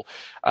general,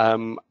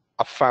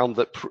 I've found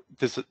that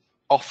there's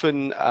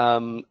often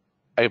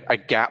a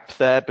gap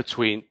there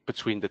between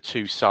the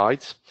two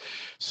sides.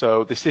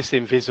 So there's this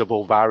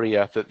invisible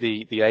barrier that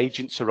the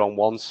agents are on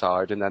one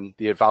side and then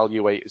the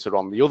evaluators are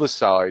on the other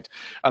side,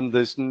 and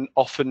there's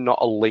often not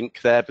a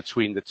link there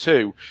between the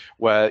two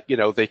where, you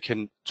know, they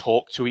can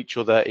talk to each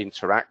other,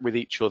 interact with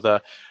each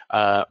other,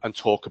 and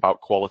talk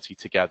about quality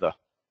together.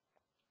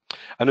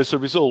 And as a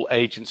result,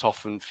 agents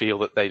often feel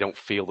that they don't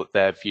feel that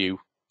their view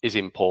is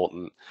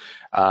important.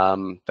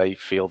 They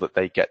feel that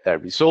they get their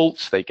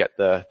results, they get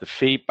the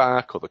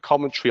feedback or the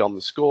commentary on the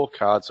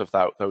scorecards of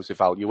those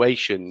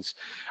evaluations,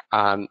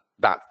 and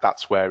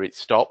that's where it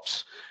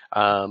stops.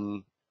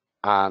 And,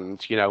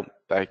 you know,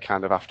 they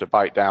kind of have to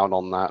bite down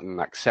on that and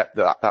accept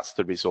that that's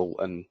the result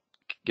and,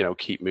 you know,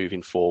 keep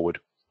moving forward.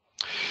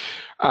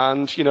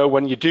 And, you know,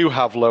 when you do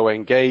have low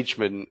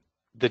engagement,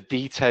 the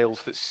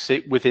details that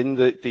sit within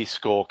the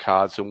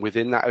scorecards and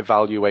within that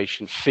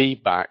evaluation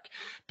feedback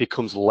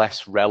becomes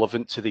less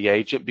relevant to the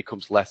agent,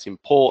 becomes less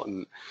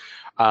important,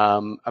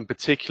 and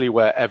particularly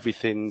where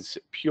everything's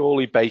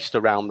purely based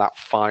around that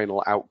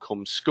final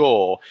outcome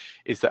score,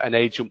 is that an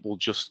agent will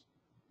just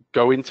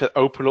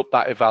open up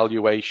that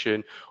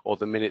evaluation, or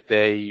the minute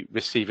they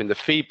receiving the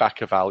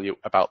feedback about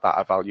that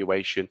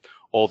evaluation,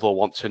 all they'll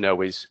want to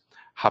know is,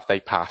 have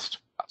they passed?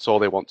 That's all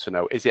they want to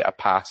know. Is it a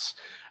pass?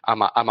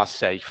 Am I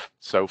safe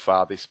so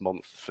far this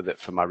month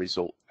for my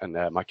result and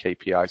my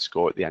KPI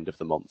score at the end of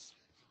the month?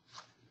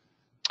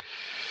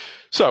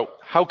 So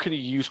how can you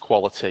use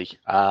quality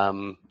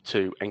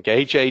to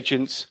engage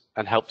agents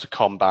and help to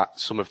combat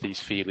some of these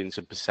feelings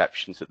and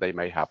perceptions that they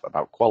may have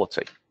about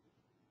quality?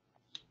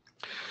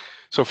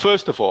 So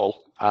first of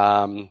all,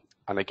 and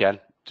again,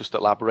 just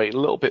elaborate a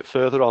little bit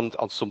further on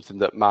something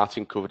that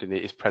Martin covered in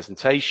his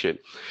presentation,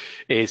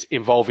 is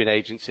involving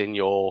agents in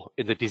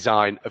the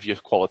design of your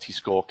quality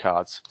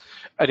scorecards.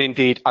 And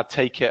indeed, I'd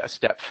take it a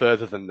step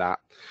further than that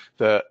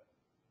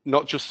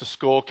not just the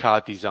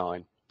scorecard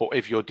design, but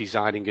if you're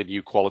designing a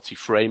new quality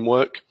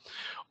framework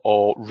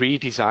or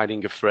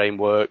redesigning a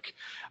framework,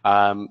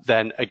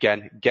 then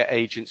again, get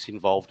agents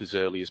involved as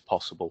early as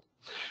possible.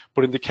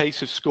 But in the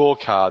case of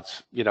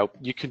scorecards, you know,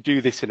 you can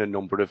do this in a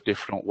number of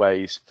different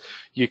ways.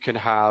 You can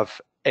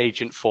have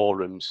agent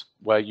forums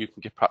where you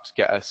can perhaps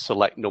get a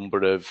select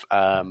number of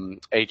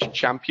agent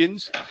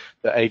champions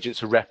that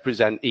agents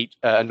represent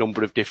a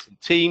number of different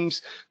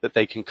teams, that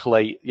they can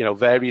collate, you know,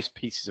 various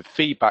pieces of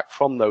feedback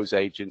from those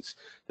agents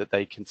that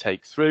they can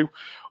take through.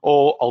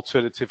 Or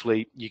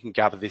alternatively, you can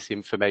gather this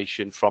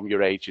information from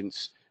your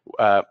agents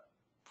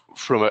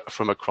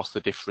from across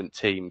the different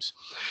teams.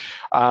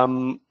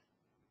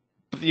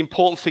 But the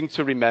important thing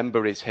to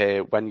remember is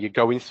here, when you're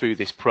going through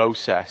this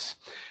process,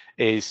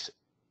 is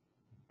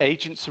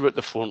agents are at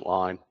the front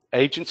line.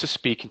 Agents are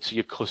speaking to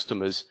your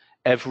customers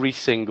every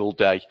single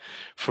day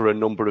for a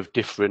number of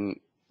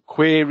different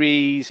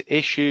queries,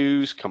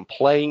 issues,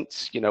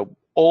 complaints, you know,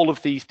 all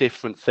of these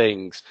different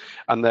things.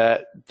 And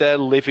they're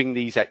living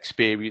these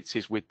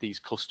experiences with these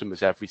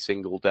customers every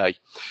single day.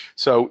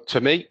 So to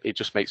me, it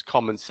just makes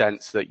common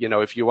sense that, you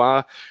know, if you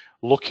are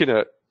looking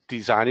at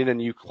designing a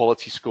new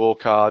quality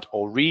scorecard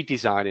or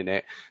redesigning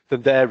it,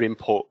 then their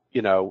input,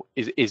 you know,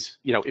 is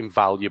you know,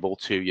 invaluable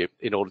to you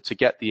in order to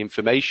get the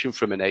information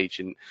from an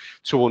agent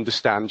to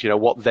understand, you know,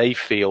 what they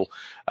feel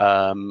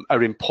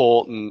are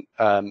important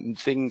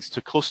things to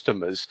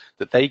customers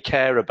that they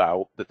care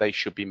about, that they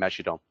should be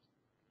measured on.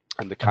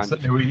 And the kind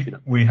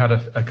of, we had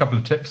a couple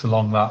of tips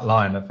along that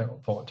line. I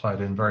thought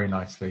tied in very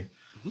nicely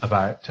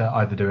about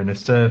either doing a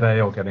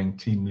survey or getting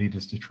team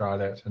leaders to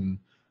trial it and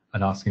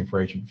asking for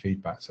agent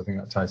feedback. So I think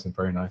that ties in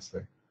very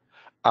nicely.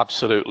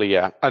 Absolutely,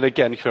 yeah. And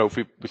again, you know,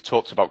 we've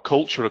talked about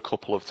culture a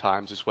couple of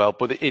times as well,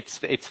 but it's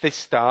this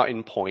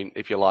starting point,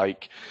 if you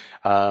like,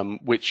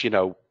 which, you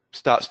know,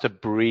 starts to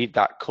breed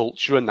that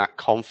culture and that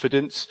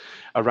confidence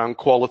around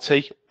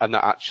quality, and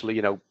that actually,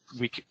 you know,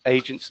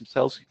 agents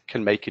themselves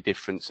can make a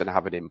difference and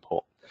have an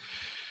input.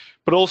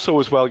 But also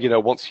as well, you know,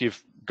 once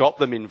you've got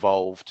them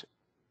involved,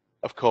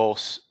 of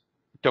course,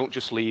 don't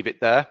just leave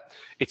it there.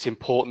 It's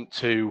important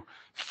to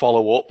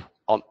follow up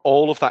on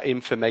all of that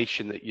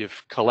information that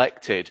you've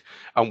collected,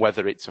 and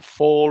whether it's a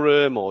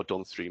forum or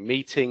done through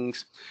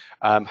meetings,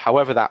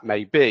 however that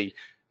may be,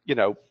 you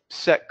know,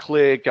 set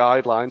clear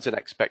guidelines and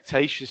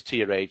expectations to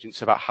your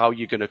agents about how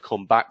you're going to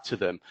come back to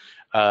them,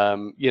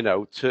 you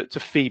know, to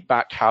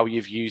feedback how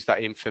you've used that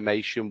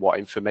information, what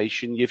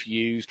information you've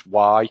used,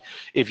 why.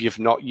 If you've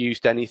not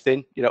used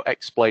anything, you know,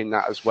 explain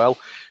that as well.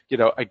 You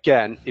know,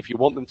 again, if you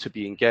want them to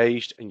be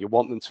engaged and you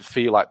want them to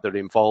feel like they're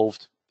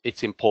involved,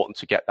 it's important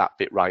to get that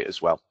bit right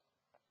as well.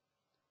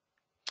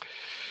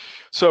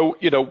 So,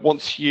 you know,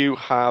 once you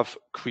have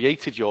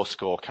created your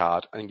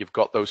scorecard and you've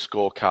got those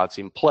scorecards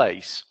in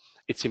place,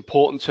 it's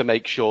important to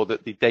make sure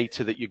that the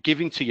data that you're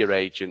giving to your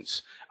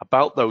agents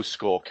about those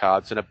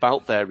scorecards and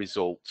about their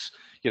results,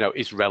 you know,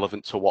 is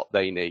relevant to what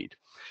they need.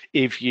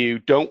 If you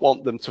don't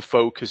want them to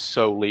focus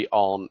solely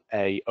on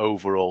a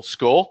overall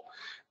score,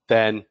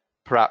 then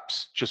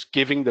perhaps just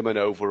giving them an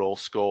overall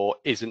score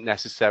isn't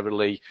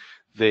necessarily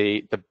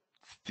the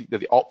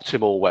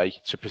optimal way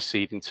to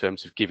proceed in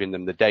terms of giving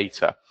them the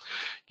data.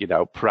 You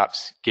know,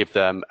 perhaps give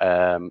them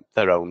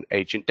their own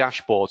agent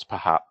dashboards,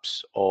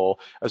 perhaps, or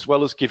as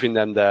well as giving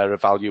them their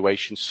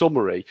evaluation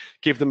summary,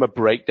 give them a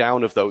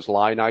breakdown of those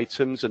line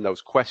items and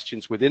those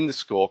questions within the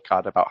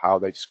scorecard about how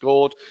they've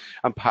scored,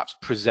 and perhaps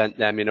present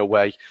them in a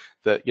way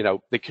that, you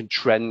know, they can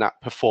trend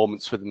that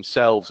performance for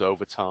themselves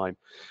over time.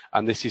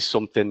 And this is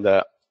something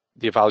that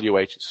the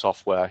evaluation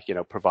software, you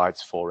know,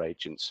 provides for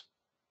agents.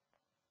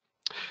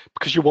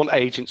 Because you want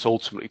agents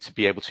ultimately to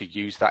be able to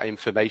use that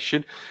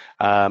information.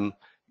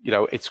 You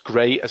know, it's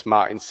great, as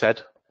Martin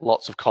said,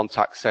 lots of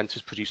contact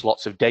centers produce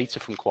lots of data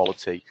from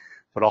quality,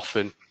 but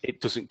often it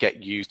doesn't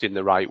get used in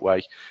the right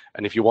way.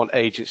 And if you want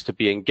agents to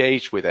be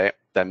engaged with it,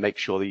 then make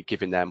sure that you're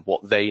giving them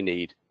what they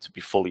need to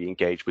be fully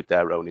engaged with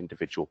their own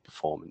individual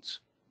performance.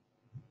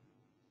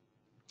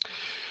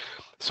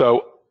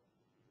 So,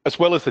 as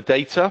well as the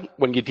data,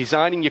 when you're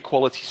designing your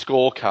quality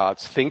scorecards,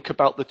 think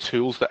about the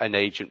tools that an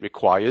agent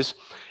requires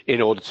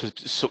in order to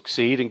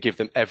succeed and give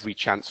them every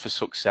chance for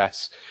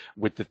success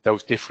with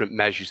those different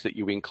measures that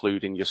you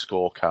include in your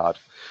scorecard.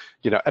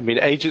 You know, I mean,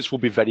 agents will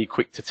be very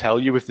quick to tell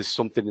you if there's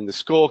something in the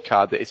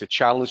scorecard that is a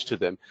challenge to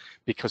them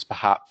because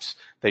perhaps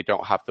they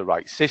don't have the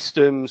right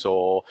systems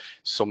or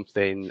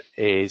something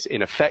is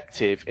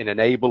ineffective in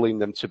enabling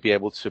them to be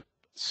able to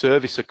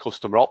service a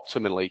customer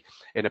optimally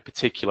in a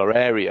particular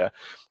area.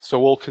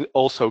 So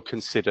also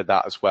consider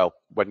that as well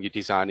when you're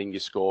designing your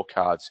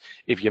scorecards.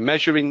 If you're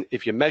going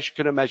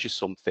to measure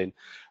something,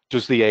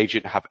 does the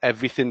agent have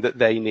everything that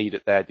they need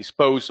at their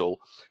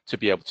disposal to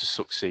be able to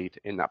succeed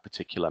in that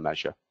particular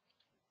measure?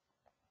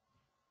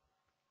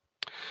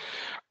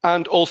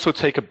 And also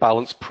take a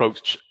balanced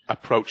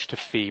approach to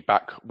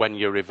feedback when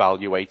you're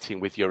evaluating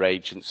with your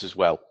agents as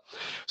well.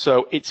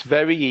 So it's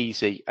very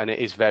easy and it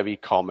is very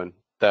common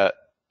that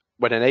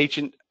when an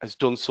agent has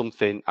done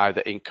something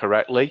either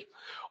incorrectly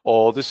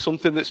or there's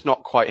something that's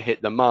not quite hit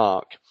the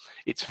mark,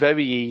 it's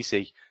very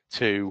easy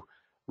to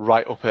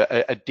write up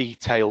a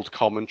detailed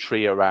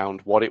commentary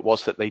around what it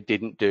was that they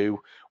didn't do,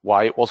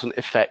 why it wasn't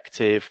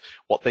effective,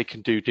 what they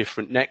can do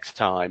different next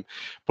time.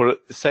 But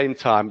at the same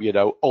time, you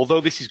know, although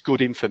this is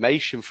good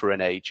information for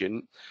an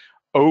agent,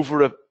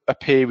 over a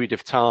period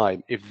of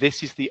time, if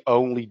this is the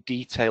only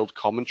detailed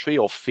commentary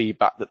or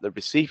feedback that they're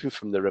receiving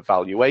from their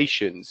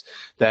evaluations,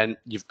 then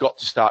you've got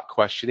to start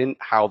questioning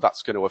how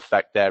that's going to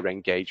affect their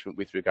engagement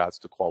with regards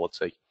to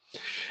quality.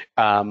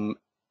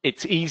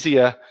 It's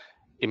easier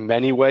in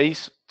many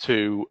ways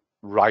to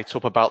write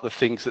up about the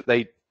things that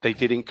they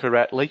did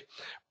incorrectly,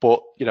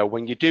 but you know,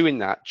 when you're doing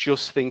that,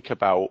 just think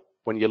about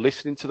when you're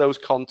listening to those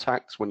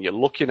contacts, when you're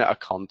looking at a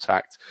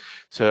contact,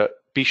 to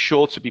be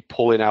sure to be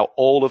pulling out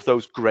all of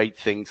those great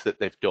things that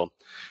they've done.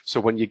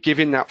 So when you're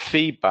giving that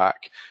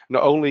feedback,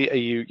 not only are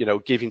you,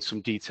 giving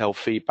some detailed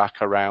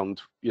feedback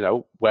around,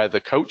 where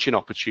the coaching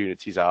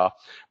opportunities are,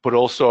 but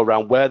also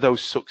around where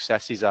those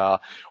successes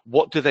are.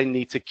 What do they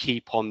need to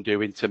keep on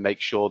doing to make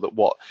sure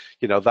that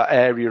that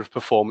area of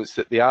performance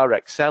that they are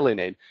excelling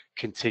in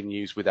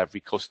continues with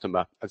every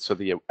customer, and so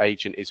the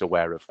agent is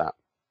aware of that.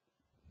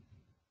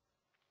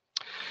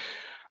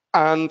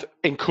 And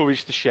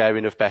encourage the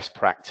sharing of best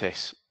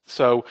practice.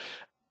 So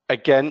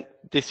again,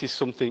 this is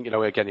something,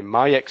 again, in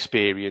my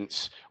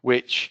experience,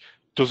 which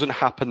doesn't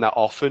happen that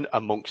often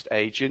amongst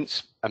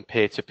agents and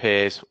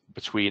peer-to-peers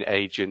between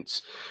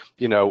agents.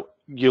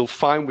 You'll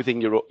find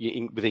within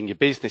your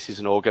businesses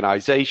and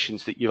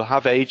organizations that you'll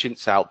have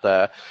agents out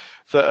there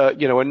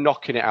that are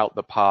knocking it out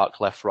the park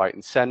left, right,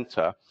 and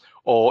center.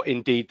 Or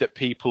indeed that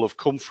people have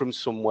come from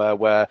somewhere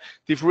where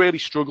they've really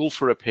struggled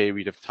for a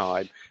period of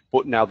time,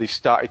 but now they've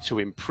started to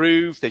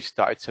improve, they've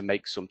started to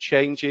make some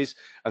changes,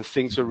 and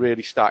things are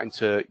really starting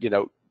to,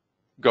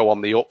 go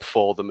on the up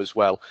for them as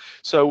well.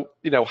 So,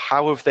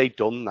 how have they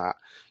done that?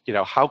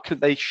 How can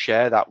they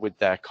share that with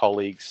their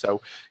colleagues?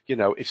 So,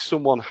 if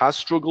someone has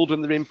struggled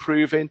and they're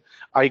improving,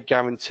 I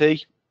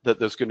guarantee that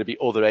there's going to be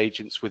other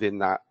agents within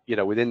that,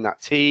 within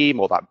that team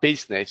or that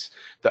business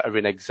that are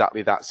in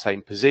exactly that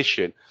same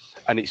position.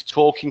 And it's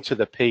talking to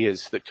the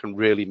peers that can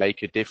really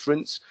make a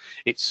difference.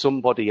 It's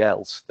somebody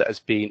else that has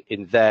been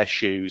in their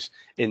shoes,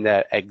 in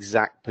their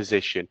exact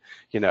position,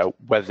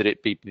 whether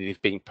it be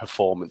they've been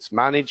performance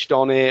managed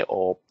on it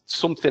or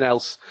something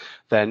else,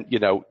 then,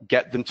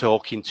 get them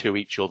talking to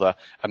each other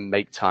and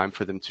make time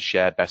for them to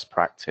share best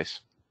practice.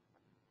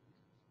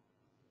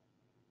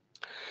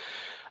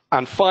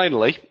 And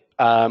finally,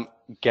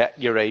 get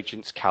your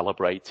agents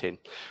calibrating.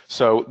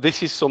 So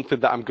this is something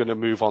that I'm going to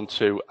move on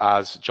to,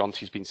 as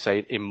Jonty's been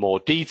saying, in more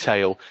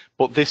detail,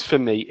 but this for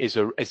me is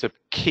a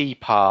key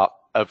part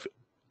of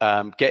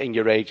getting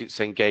your agents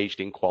engaged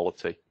in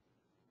quality.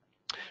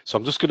 So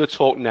I'm just going to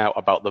talk now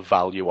about the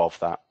value of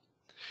that.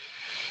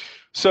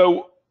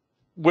 So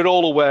we're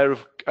all aware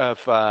of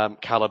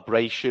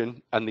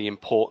calibration and the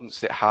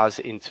importance it has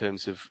in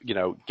terms of,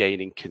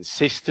 gaining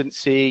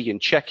consistency and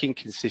checking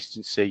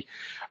consistency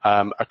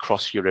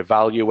across your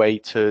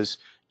evaluators,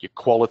 your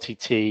quality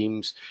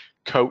teams,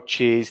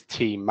 coaches,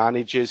 team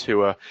managers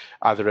who are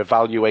either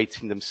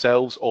evaluating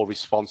themselves or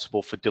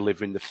responsible for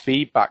delivering the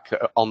feedback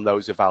on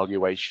those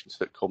evaluations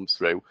that come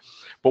through.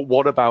 But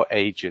what about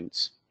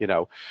agents?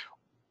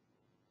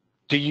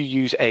 Do you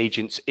use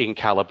agents in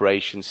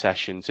calibration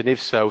sessions? And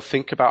if so,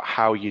 think about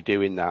how you're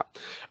doing that.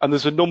 And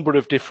there's a number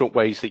of different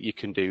ways that you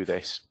can do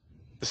this.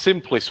 The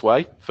simplest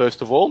way,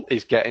 first of all,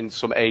 is getting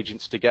some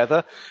agents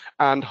together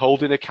and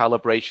holding a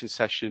calibration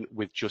session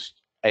with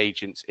just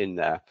agents in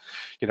there.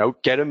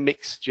 Get a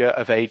mixture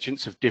of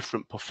agents of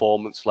different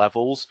performance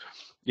levels,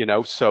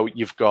 so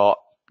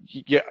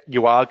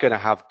you are going to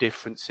have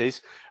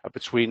differences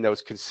between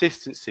those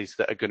consistencies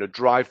that are going to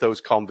drive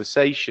those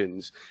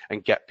conversations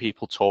and get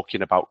people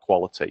talking about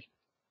quality.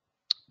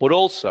 But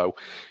also,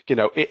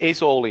 it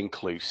is all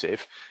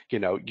inclusive.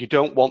 You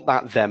don't want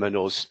that them and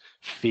us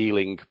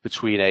feeling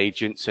between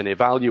agents and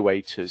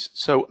evaluators.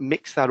 So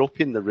mix that up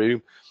in the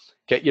room.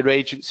 Get your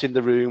agents in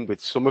the room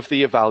with some of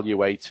the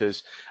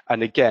evaluators.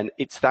 And again,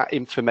 it's that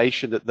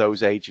information that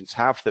those agents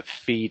have that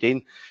feed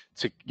in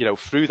to,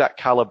 through that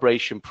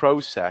calibration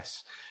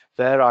process,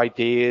 their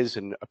ideas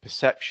and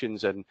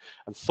perceptions and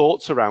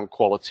thoughts around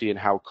quality and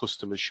how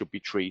customers should be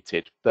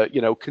treated that,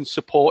 can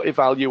support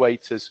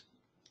evaluators.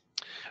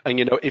 And,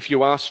 if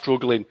you are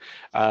struggling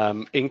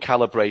in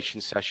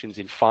calibration sessions,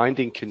 in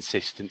finding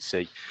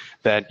consistency,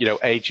 then,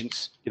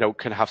 agents,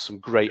 can have some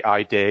great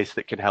ideas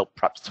that can help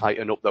perhaps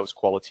tighten up those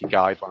quality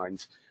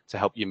guidelines to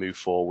help you move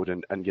forward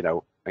and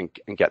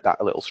get that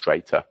a little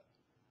straighter.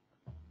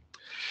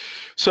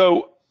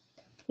 So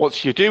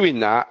once you're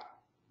doing that,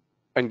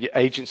 and your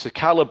agents are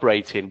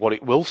calibrating, what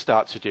it will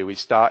start to do is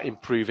start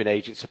improving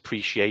agents'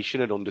 appreciation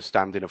and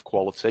understanding of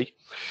quality.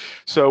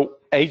 So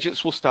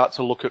agents will start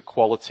to look at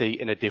quality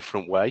in a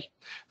different way.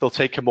 They'll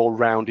take a more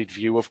rounded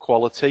view of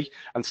quality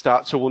and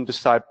start to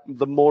understand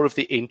the more of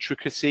the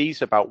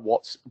intricacies about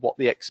what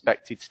the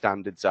expected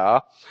standards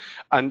are.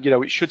 And,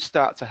 it should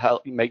start to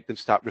help make them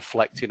start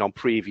reflecting on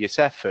previous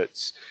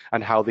efforts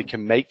and how they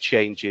can make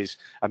changes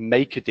and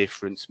make a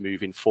difference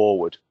moving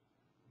forward.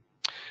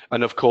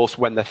 And of course,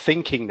 when they're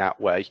thinking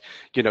that way,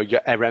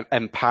 you're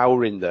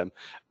empowering them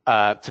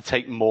to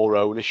take more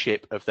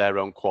ownership of their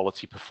own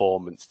quality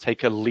performance,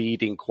 take a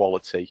lead in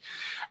quality,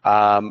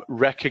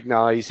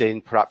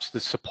 recognizing perhaps the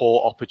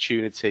support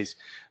opportunities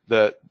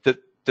that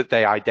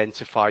they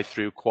identify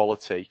through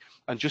quality,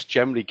 and just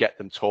generally get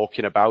them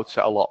talking about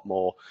it a lot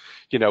more.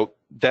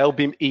 They'll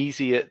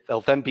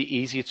then be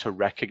easier to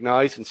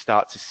recognize and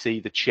start to see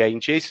the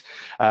changes,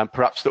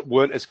 perhaps that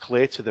weren't as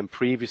clear to them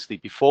previously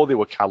before they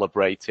were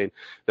calibrating,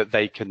 that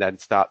they can then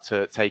start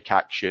to take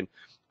action.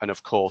 And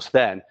of course,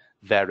 then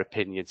their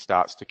opinion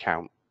starts to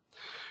count.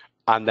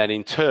 And then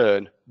in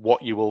turn,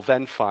 what you will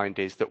then find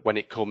is that when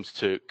it comes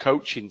to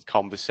coaching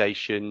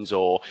conversations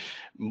or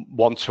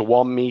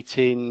one-to-one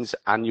meetings,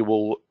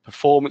 annual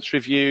performance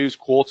reviews,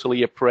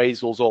 quarterly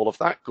appraisals, all of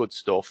that good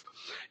stuff,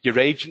 your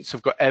agents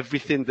have got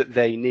everything that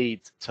they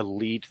need to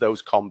lead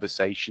those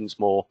conversations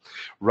more,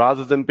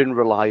 rather than being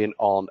reliant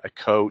on a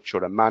coach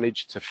or a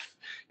manager to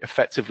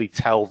effectively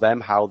tell them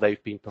how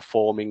they've been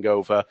performing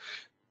over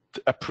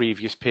a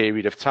previous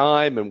period of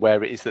time and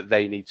where it is that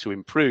they need to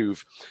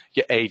improve.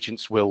 Your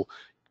agents will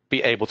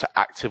be able to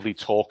actively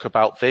talk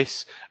about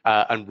this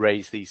and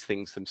raise these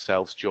things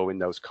themselves during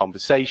those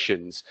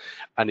conversations.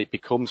 And it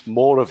becomes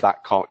more of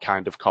that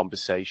kind of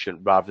conversation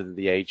rather than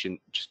the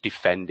agent just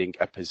defending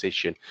a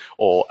position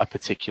or a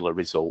particular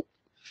result.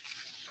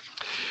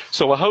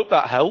 So I hope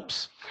that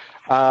helps.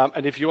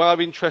 And if you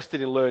are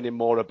interested in learning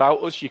more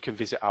about us, you can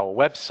visit our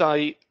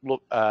website.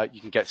 Look,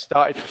 you can get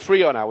started for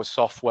free on our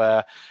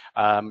software.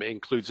 It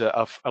includes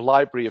a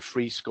library of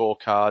free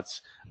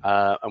scorecards,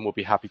 and we'll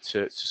be happy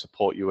to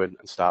support you and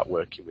start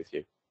working with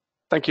you.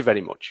 Thank you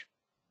very much.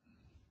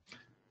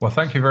 Well,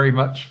 thank you very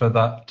much for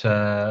that,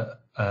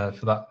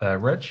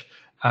 Reg,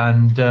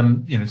 and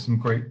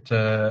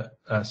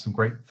some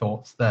great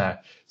thoughts there.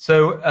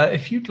 So,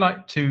 if you'd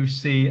like to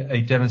see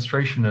a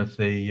demonstration of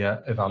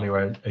the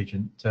Evaluate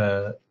Agent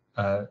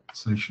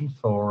solution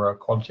for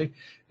quality,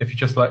 if you'd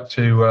just like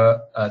to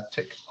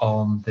tick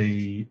on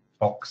the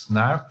box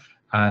now,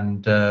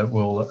 and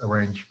we'll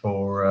arrange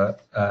for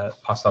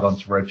pass that on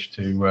to Reg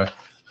to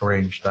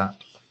arrange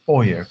that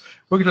for you.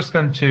 We're just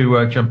going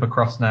to jump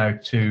across now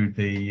to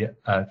the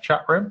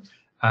chat room,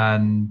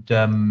 and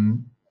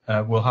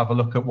we'll have a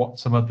look at what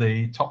some of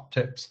the top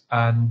tips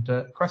and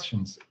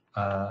questions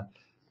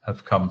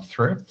have come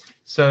through.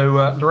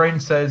 So Lorraine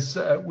says,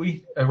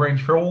 we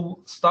arrange for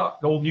all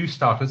new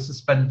starters to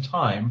spend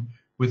time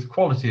with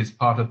quality as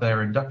part of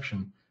their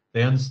induction.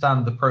 They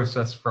understand the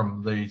process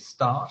from the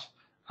start,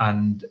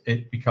 and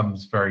it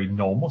becomes very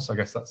normal. So I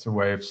guess that's a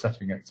way of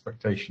setting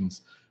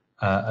expectations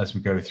as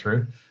we go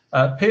through.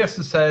 Pierce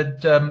has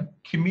said,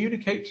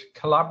 communicate,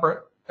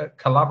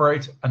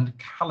 collaborate, and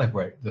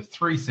calibrate. The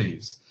 3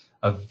 C's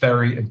are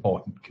very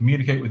important.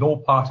 Communicate with all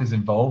parties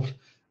involved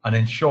and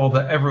ensure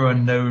that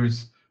everyone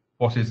knows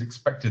what is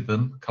expected of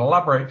them,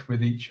 collaborate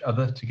with each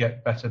other to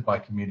get better by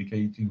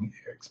communicating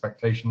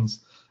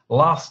expectations.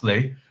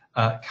 Lastly,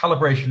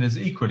 calibration is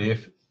equally,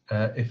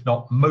 if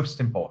not most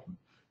important.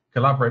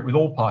 Collaborate with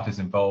all parties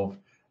involved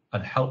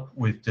and help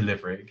with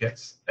delivery. It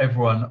gets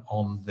everyone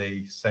on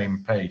the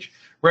same page.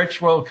 Reg,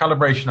 well,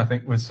 calibration, I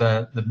think, was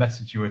the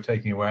message you were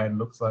taking away, and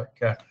looks like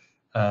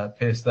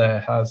Piers there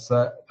has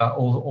that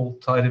all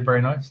tied in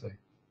very nicely.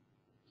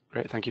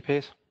 Great, thank you,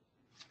 Piers.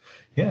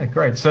 Yeah,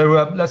 great.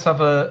 So let's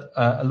have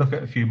a look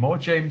at a few more.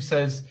 James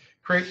says,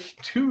 create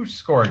 2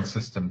 scoring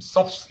systems,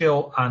 soft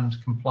skill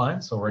and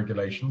compliance or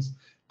regulations.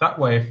 That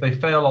way, if they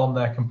fail on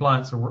their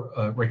compliance or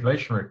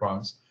regulation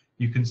requirements,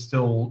 you can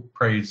still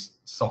praise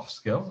soft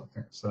skill. I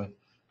think it's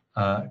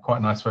quite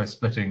a nice way of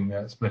splitting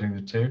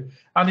the two.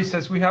 And he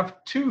says, we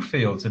have 2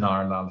 fields in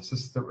our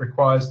analysis that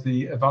requires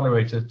the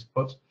evaluator to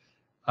put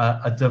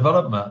a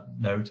development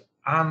note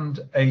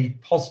and a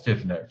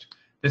positive note.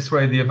 This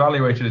way, the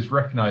evaluator is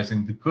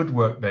recognizing the good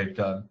work they've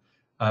done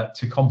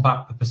to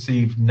combat the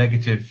perceived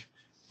negative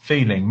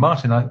feeling.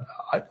 Martin,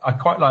 I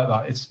quite like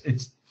that.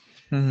 It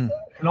can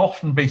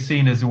often be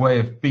seen as a way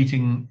of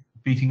beating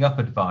up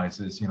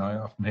advisors. I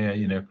often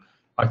hear,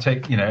 I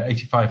take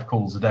 85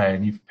 calls a day,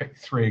 and you've picked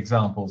 3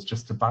 examples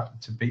just to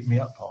beat me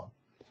up on.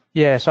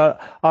 Yeah, so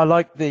I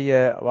like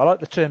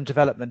the term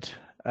development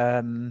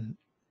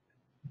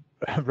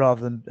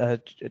rather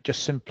than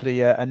just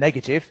simply a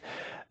negative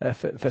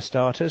for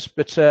starters.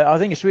 But I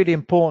think it's really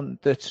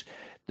important that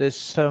there's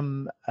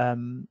some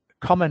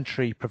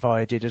commentary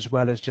provided as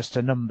well as just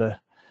a number.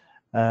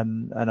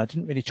 And I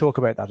didn't really talk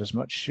about that as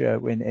much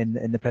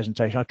in the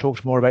presentation. I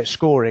talked more about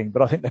scoring,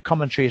 but I think the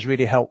commentary is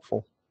really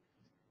helpful.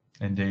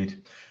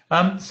 Indeed.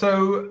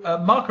 So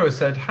Marco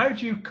said, how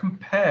do you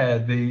compare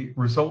the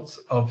results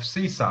of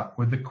CSAT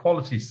with the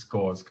quality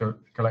scores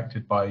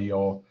collected by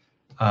your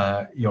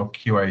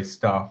QA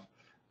staff?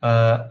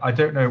 I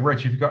don't know,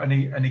 Rich, have you got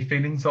any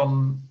feelings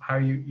on how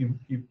you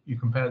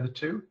compare the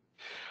two?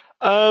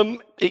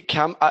 It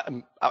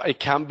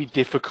can be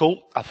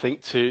difficult, I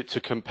think, to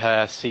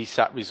compare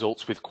CSAT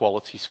results with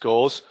quality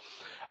scores.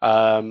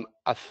 I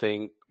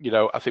think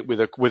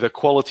with a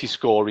quality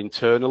score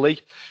internally,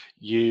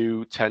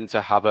 you tend to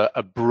have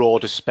a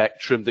broader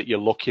spectrum that you're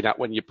looking at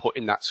when you're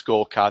putting that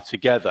scorecard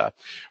together,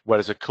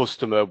 whereas a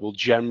customer will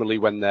generally,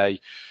 when they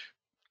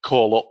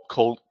call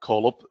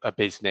up a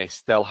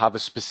business, they'll have a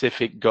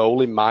specific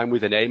goal in mind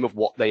with an aim of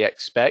what they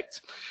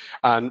expect.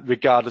 And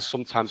regardless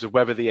sometimes of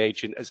whether the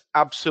agent has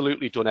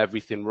absolutely done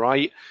everything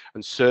right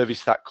and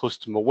serviced that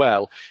customer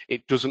well,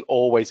 it doesn't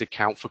always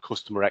account for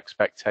customer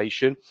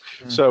expectation.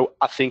 So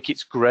I think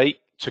it's great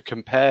to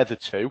compare the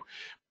two,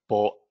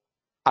 but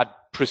I'd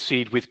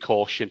proceed with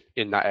caution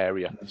in that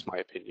area. That's my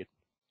opinion.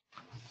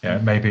 Yeah,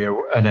 maybe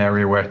an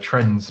area where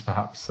trends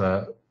perhaps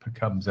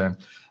comes in.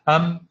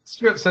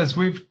 Stuart says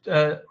we've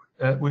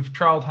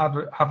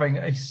trialed having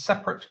a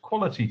separate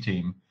quality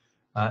team,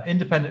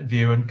 independent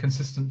view and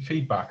consistent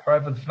feedback.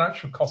 However, the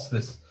financial cost of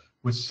this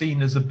was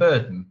seen as a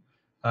burden.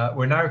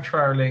 We're now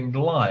trialing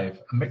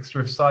live, a mixture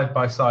of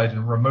side-by-side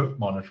and remote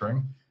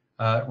monitoring,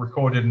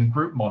 recorded and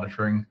group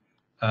monitoring,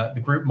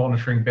 the group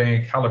monitoring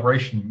being a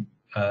calibration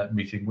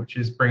meeting, which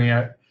is bringing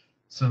out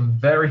some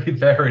very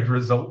varied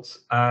results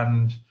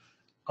and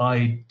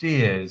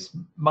ideas.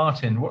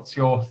 Martin, what's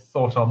your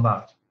thought on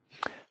that?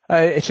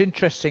 It's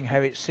interesting how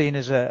it's seen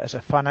as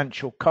a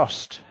financial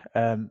cost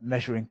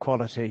measuring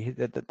quality.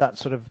 That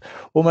sort of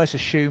almost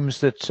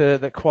assumes that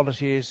that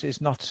quality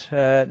is not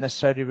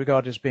necessarily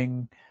regarded as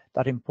being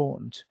that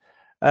important.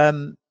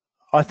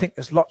 I think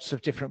there's lots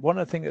of different. One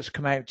of the things that's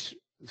come out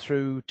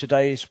through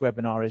today's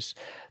webinar is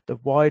the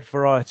wide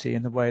variety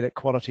in the way that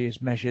quality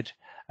is measured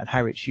and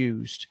how it's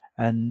used,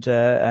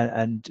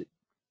 and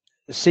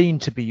seen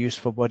to be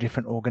useful by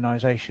different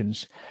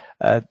organisations.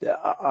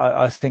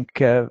 I think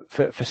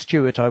for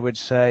Stuart, I would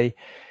say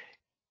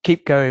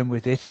keep going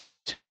with it,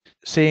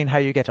 seeing how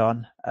you get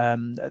on.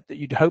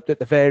 You'd hope that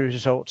the various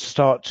results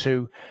start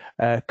to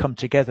come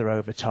together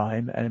over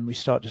time, and we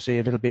start to see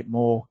a little bit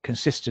more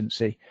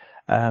consistency.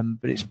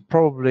 But it's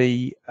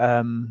probably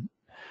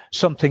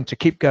something to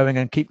keep going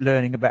and keep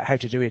learning about how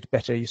to do it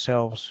better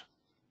yourselves.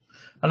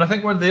 And I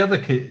think one of the other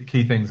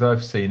key things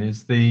I've seen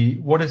is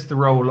what is the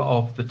role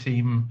of the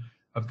team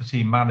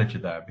manager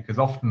there? Because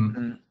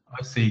often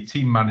I see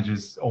team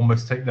managers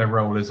almost take their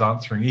role as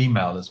answering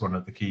email as one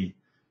of the key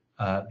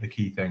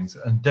things,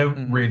 and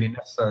don't really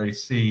necessarily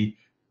see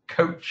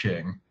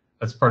coaching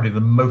as probably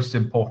the most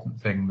important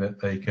thing that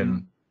they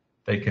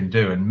can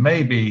do. And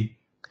maybe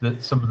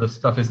that some of the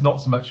stuff is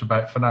not so much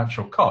about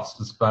financial cost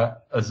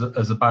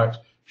as about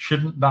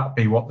shouldn't that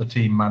be what the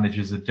team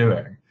managers are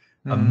doing?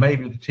 And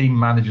maybe the team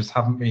managers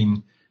haven't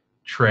been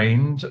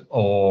trained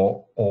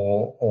or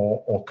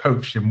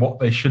coached in what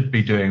they should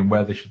be doing and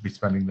where they should be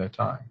spending their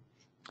time.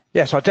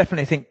 Yes, I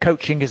definitely think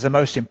coaching is the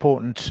most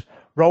important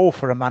role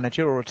for a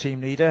manager or a team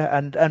leader,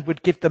 and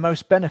would give the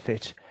most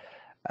benefit.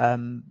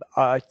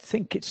 I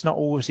think it's not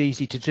always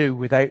easy to do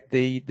without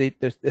the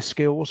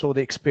skills or the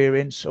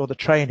experience or the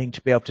training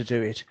to be able to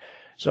do it.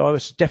 So I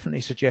would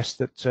definitely suggest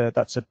that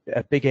that's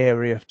a big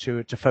area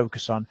to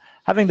focus on.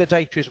 Having the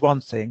data is one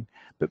thing,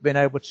 but being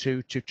able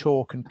to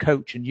talk and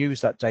coach and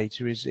use that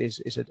data is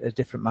a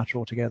different matter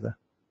altogether.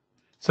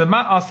 So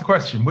Matt asked the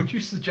question, would you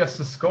suggest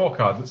a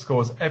scorecard that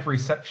scores every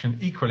section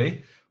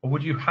equally, or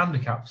would you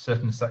handicap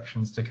certain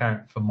sections to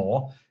count for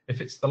more? If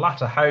it's the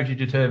latter, how do you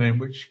determine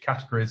which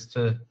categories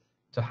to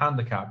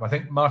handicap? I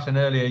think, Martin,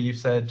 earlier you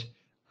said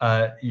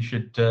you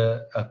should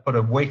put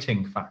a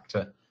weighting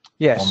factor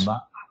on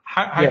that.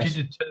 How do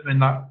you determine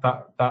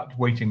that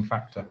weighting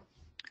factor?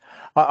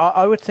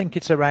 I would think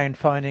it's around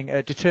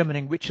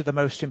determining which are the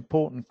most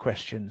important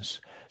questions.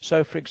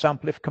 So, for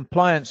example, if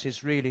compliance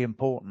is really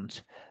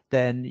important,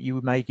 then you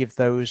may give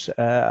those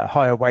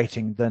higher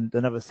weighting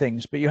than other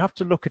things. But you have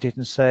to look at it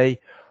and say,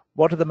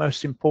 what are the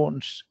most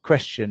important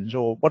questions,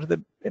 or what are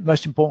the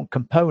most important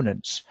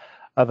components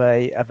of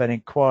an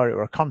inquiry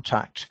or a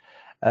contact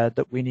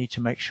that we need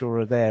to make sure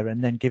are there,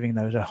 and then giving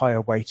those a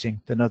higher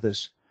weighting than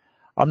others.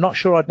 I'm not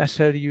sure I'd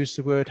necessarily use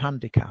the word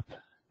handicap.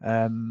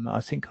 I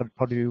think I'd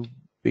probably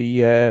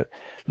be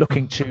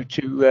looking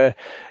to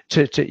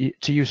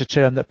use a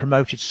term that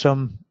promoted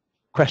some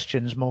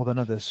questions more than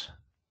others.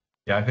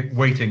 Yeah, I think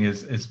weighting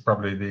is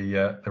probably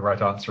the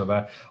right answer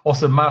there.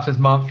 Also,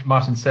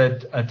 Martin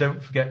said,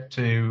 don't forget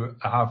to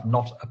have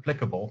not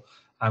applicable.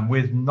 And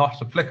with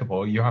not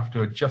applicable, you have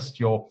to adjust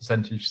your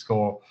percentage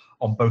score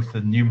on both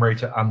the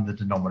numerator and the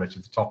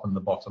denominator, the top and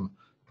the bottom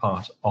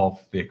part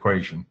of the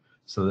equation,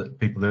 so that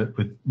people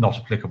with not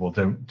applicable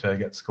don't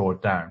get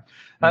scored down.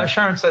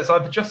 Sharon says,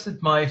 I've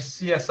adjusted my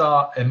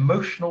CSR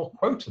emotional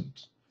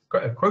quotient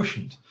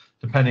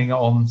depending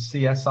on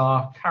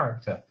CSR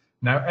character.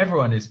 Now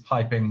everyone is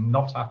piping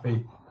not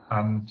happy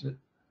and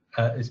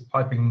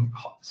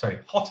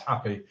hot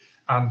happy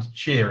and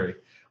cheery.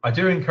 I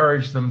do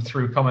encourage them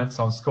through comments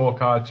on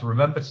Scorecard to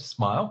remember to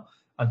smile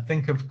and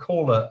think of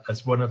caller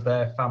as one of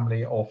their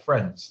family or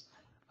friends.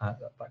 That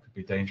could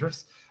be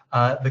dangerous.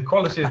 The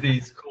quality of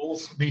these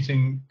calls,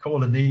 meeting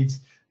caller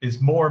needs,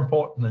 is more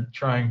important than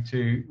trying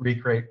to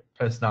recreate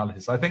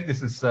personalities. I think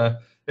this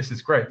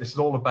is great. This is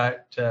all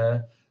about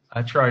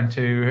trying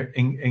to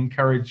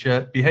encourage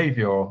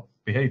behavioural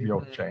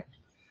change.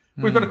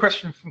 We've got a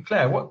question from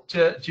Claire. What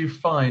do you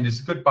find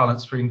is a good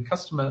balance between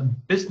customer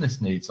and business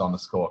needs on a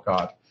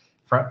scorecard?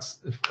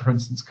 For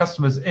instance,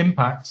 customers'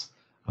 impacts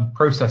and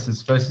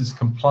processes versus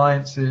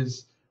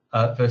compliances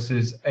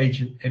versus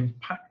agent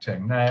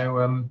impacting.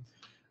 Now,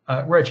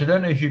 Reg, I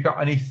don't know if you've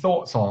got any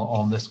thoughts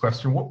on this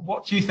question.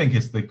 What do you think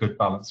is the good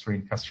balance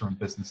between customer and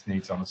business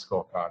needs on a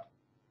scorecard?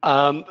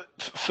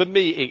 For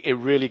me, it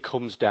really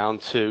comes down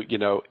to,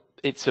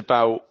 it's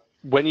about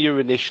when you're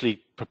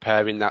initially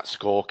preparing that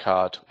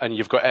scorecard and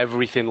you've got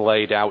everything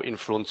laid out in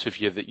front of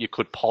you that you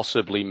could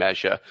possibly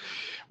measure,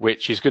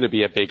 which is going to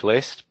be a big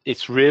list.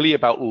 It's really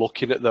about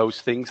looking at those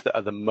things that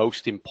are the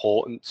most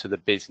important to the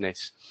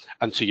business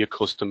and to your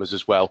customers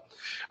as well.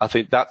 I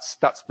think that's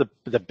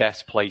the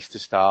best place to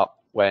start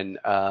when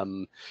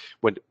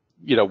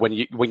you're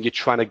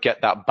trying to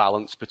get that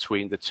balance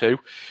between the two.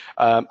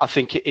 I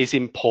think it is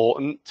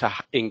important to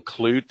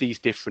include these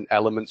different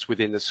elements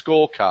within the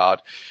scorecard,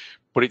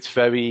 but it's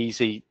very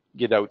easy,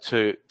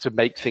 to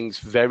make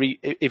things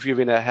if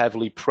you're in a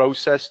heavily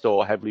processed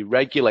or heavily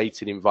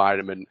regulated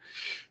environment,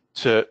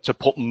 to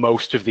put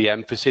most of the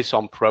emphasis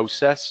on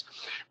process,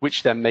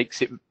 which then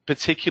makes it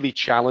particularly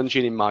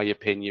challenging, in my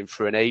opinion,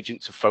 for an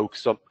agent to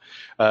focus on,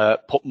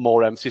 put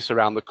more emphasis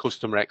around the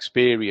customer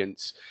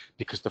experience,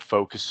 because the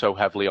focus so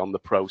heavily on the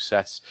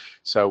process.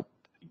 So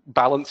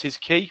balance is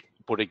key,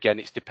 but again,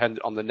 it's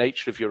dependent on the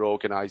nature of your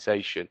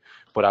organization,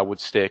 but I would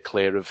steer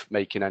clear of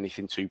making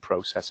anything too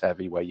process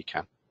heavy where you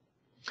can.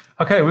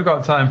 Okay, we've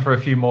got time for a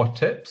few more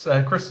tips.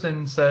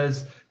 Kristen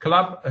says,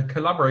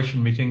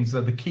 collaboration meetings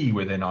are the key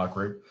within our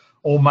group.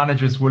 All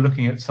managers were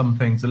looking at some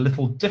things a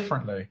little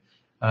differently,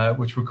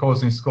 which were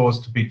causing scores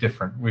to be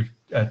different. We've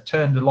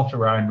turned a lot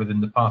around within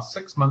the past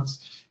 6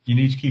 months. You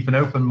need to keep an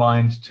open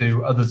mind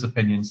to others'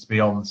 opinions to be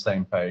on the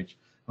same page.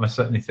 And I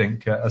certainly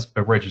think, as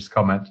per Reg's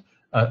comment,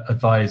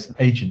 advise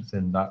agents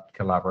in that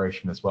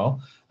collaboration as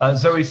well.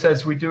 Zoe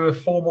says, we do a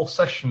formal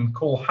session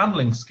called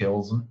Handling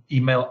Skills and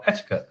Email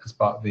Etiquette as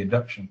part of the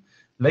induction.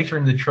 Later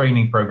in the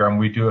training program,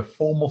 we do a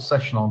formal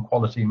session on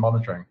quality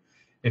monitoring.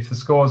 If the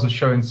scores are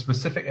showing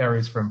specific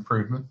areas for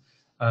improvement,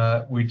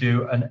 we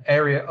do an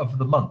area of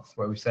the month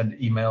where we send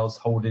emails,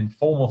 hold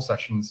informal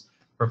sessions,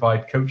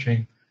 provide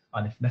coaching,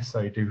 and if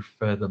necessary, do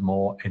further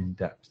more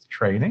in-depth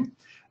training.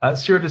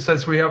 Stuart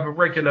says we have a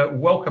regular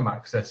welcome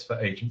access for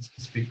agents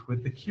to speak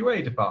with the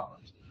QA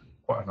department.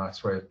 Quite a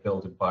nice way of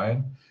building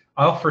buy-in.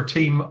 I offer a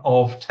team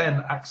of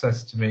 10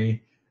 access to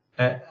me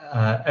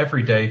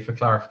every day for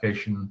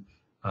clarification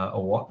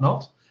or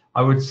whatnot.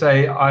 I would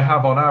say I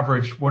have on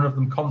average one of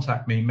them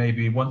contact me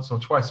maybe once or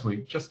twice a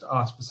week just to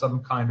ask for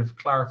some kind of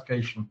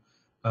clarification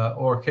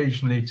or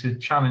occasionally to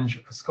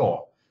challenge a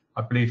score.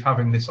 I believe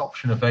having this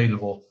option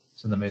available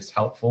to them is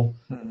helpful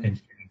in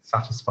being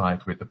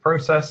satisfied with the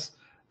process.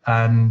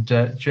 And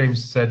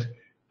James said,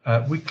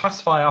 we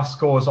classify our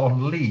scores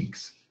on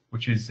leagues,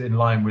 which is in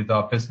line with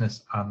our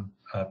business and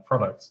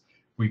products,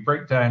 we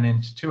break down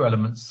into two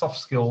elements: soft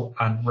skill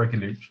and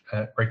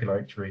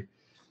regulatory.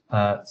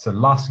 So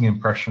lasting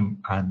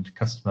impression and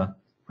customer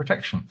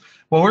protection.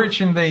 Well, we're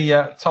reaching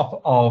the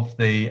top of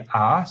the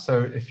hour.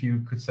 So if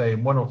you could say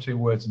in 1 or 2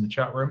 words in the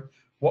chat room,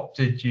 what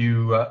did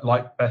you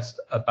like best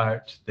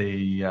about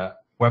the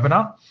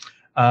webinar?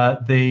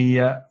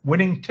 The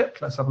winning tip,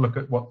 let's have a look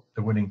at what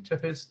the winning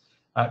tip is,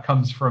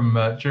 comes from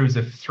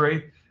Joseph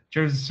 3.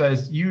 Joseph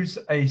says, use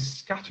a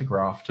scatter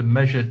graph to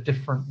measure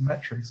different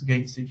metrics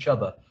against each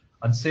other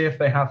and see if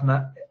they have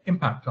an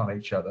impact on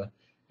each other.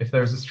 If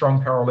there is a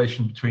strong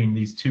correlation between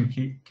these two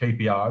key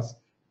KPIs,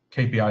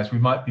 we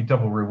might be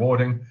double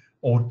rewarding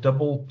or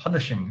double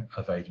punishing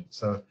of agents.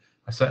 So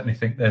I certainly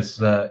think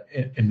there's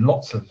in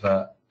lots of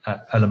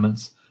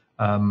elements,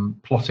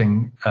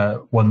 plotting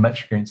one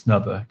metric against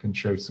another can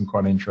show some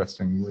quite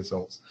interesting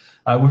results.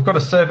 We've got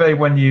a survey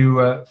when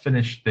you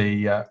finish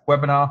the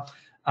webinar,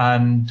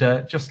 and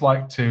just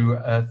like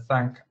to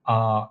thank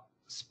our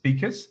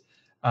speakers.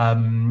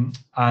 And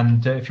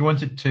if you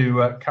wanted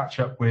to catch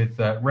up with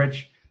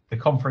Reg, the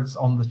conference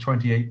on the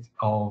 28th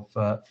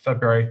of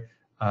February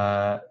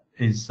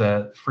is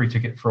free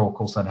ticket for all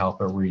call center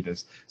helper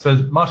readers. So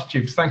Martin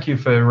Dukes, thank you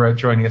for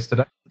joining us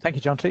today. Thank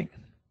you, John T.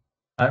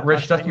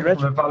 Reg Dutton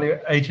from a Value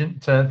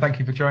Agent, thank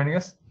you for joining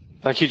us.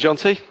 Thank you, John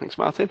T. Thanks,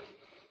 Martin.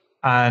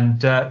 And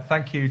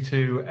thank you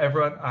to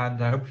everyone, and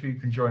hopefully you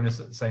can join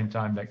us at the same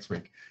time next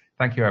week.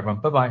 Thank you, everyone.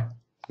 Bye-bye.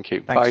 Thank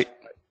you. Thanks. Bye.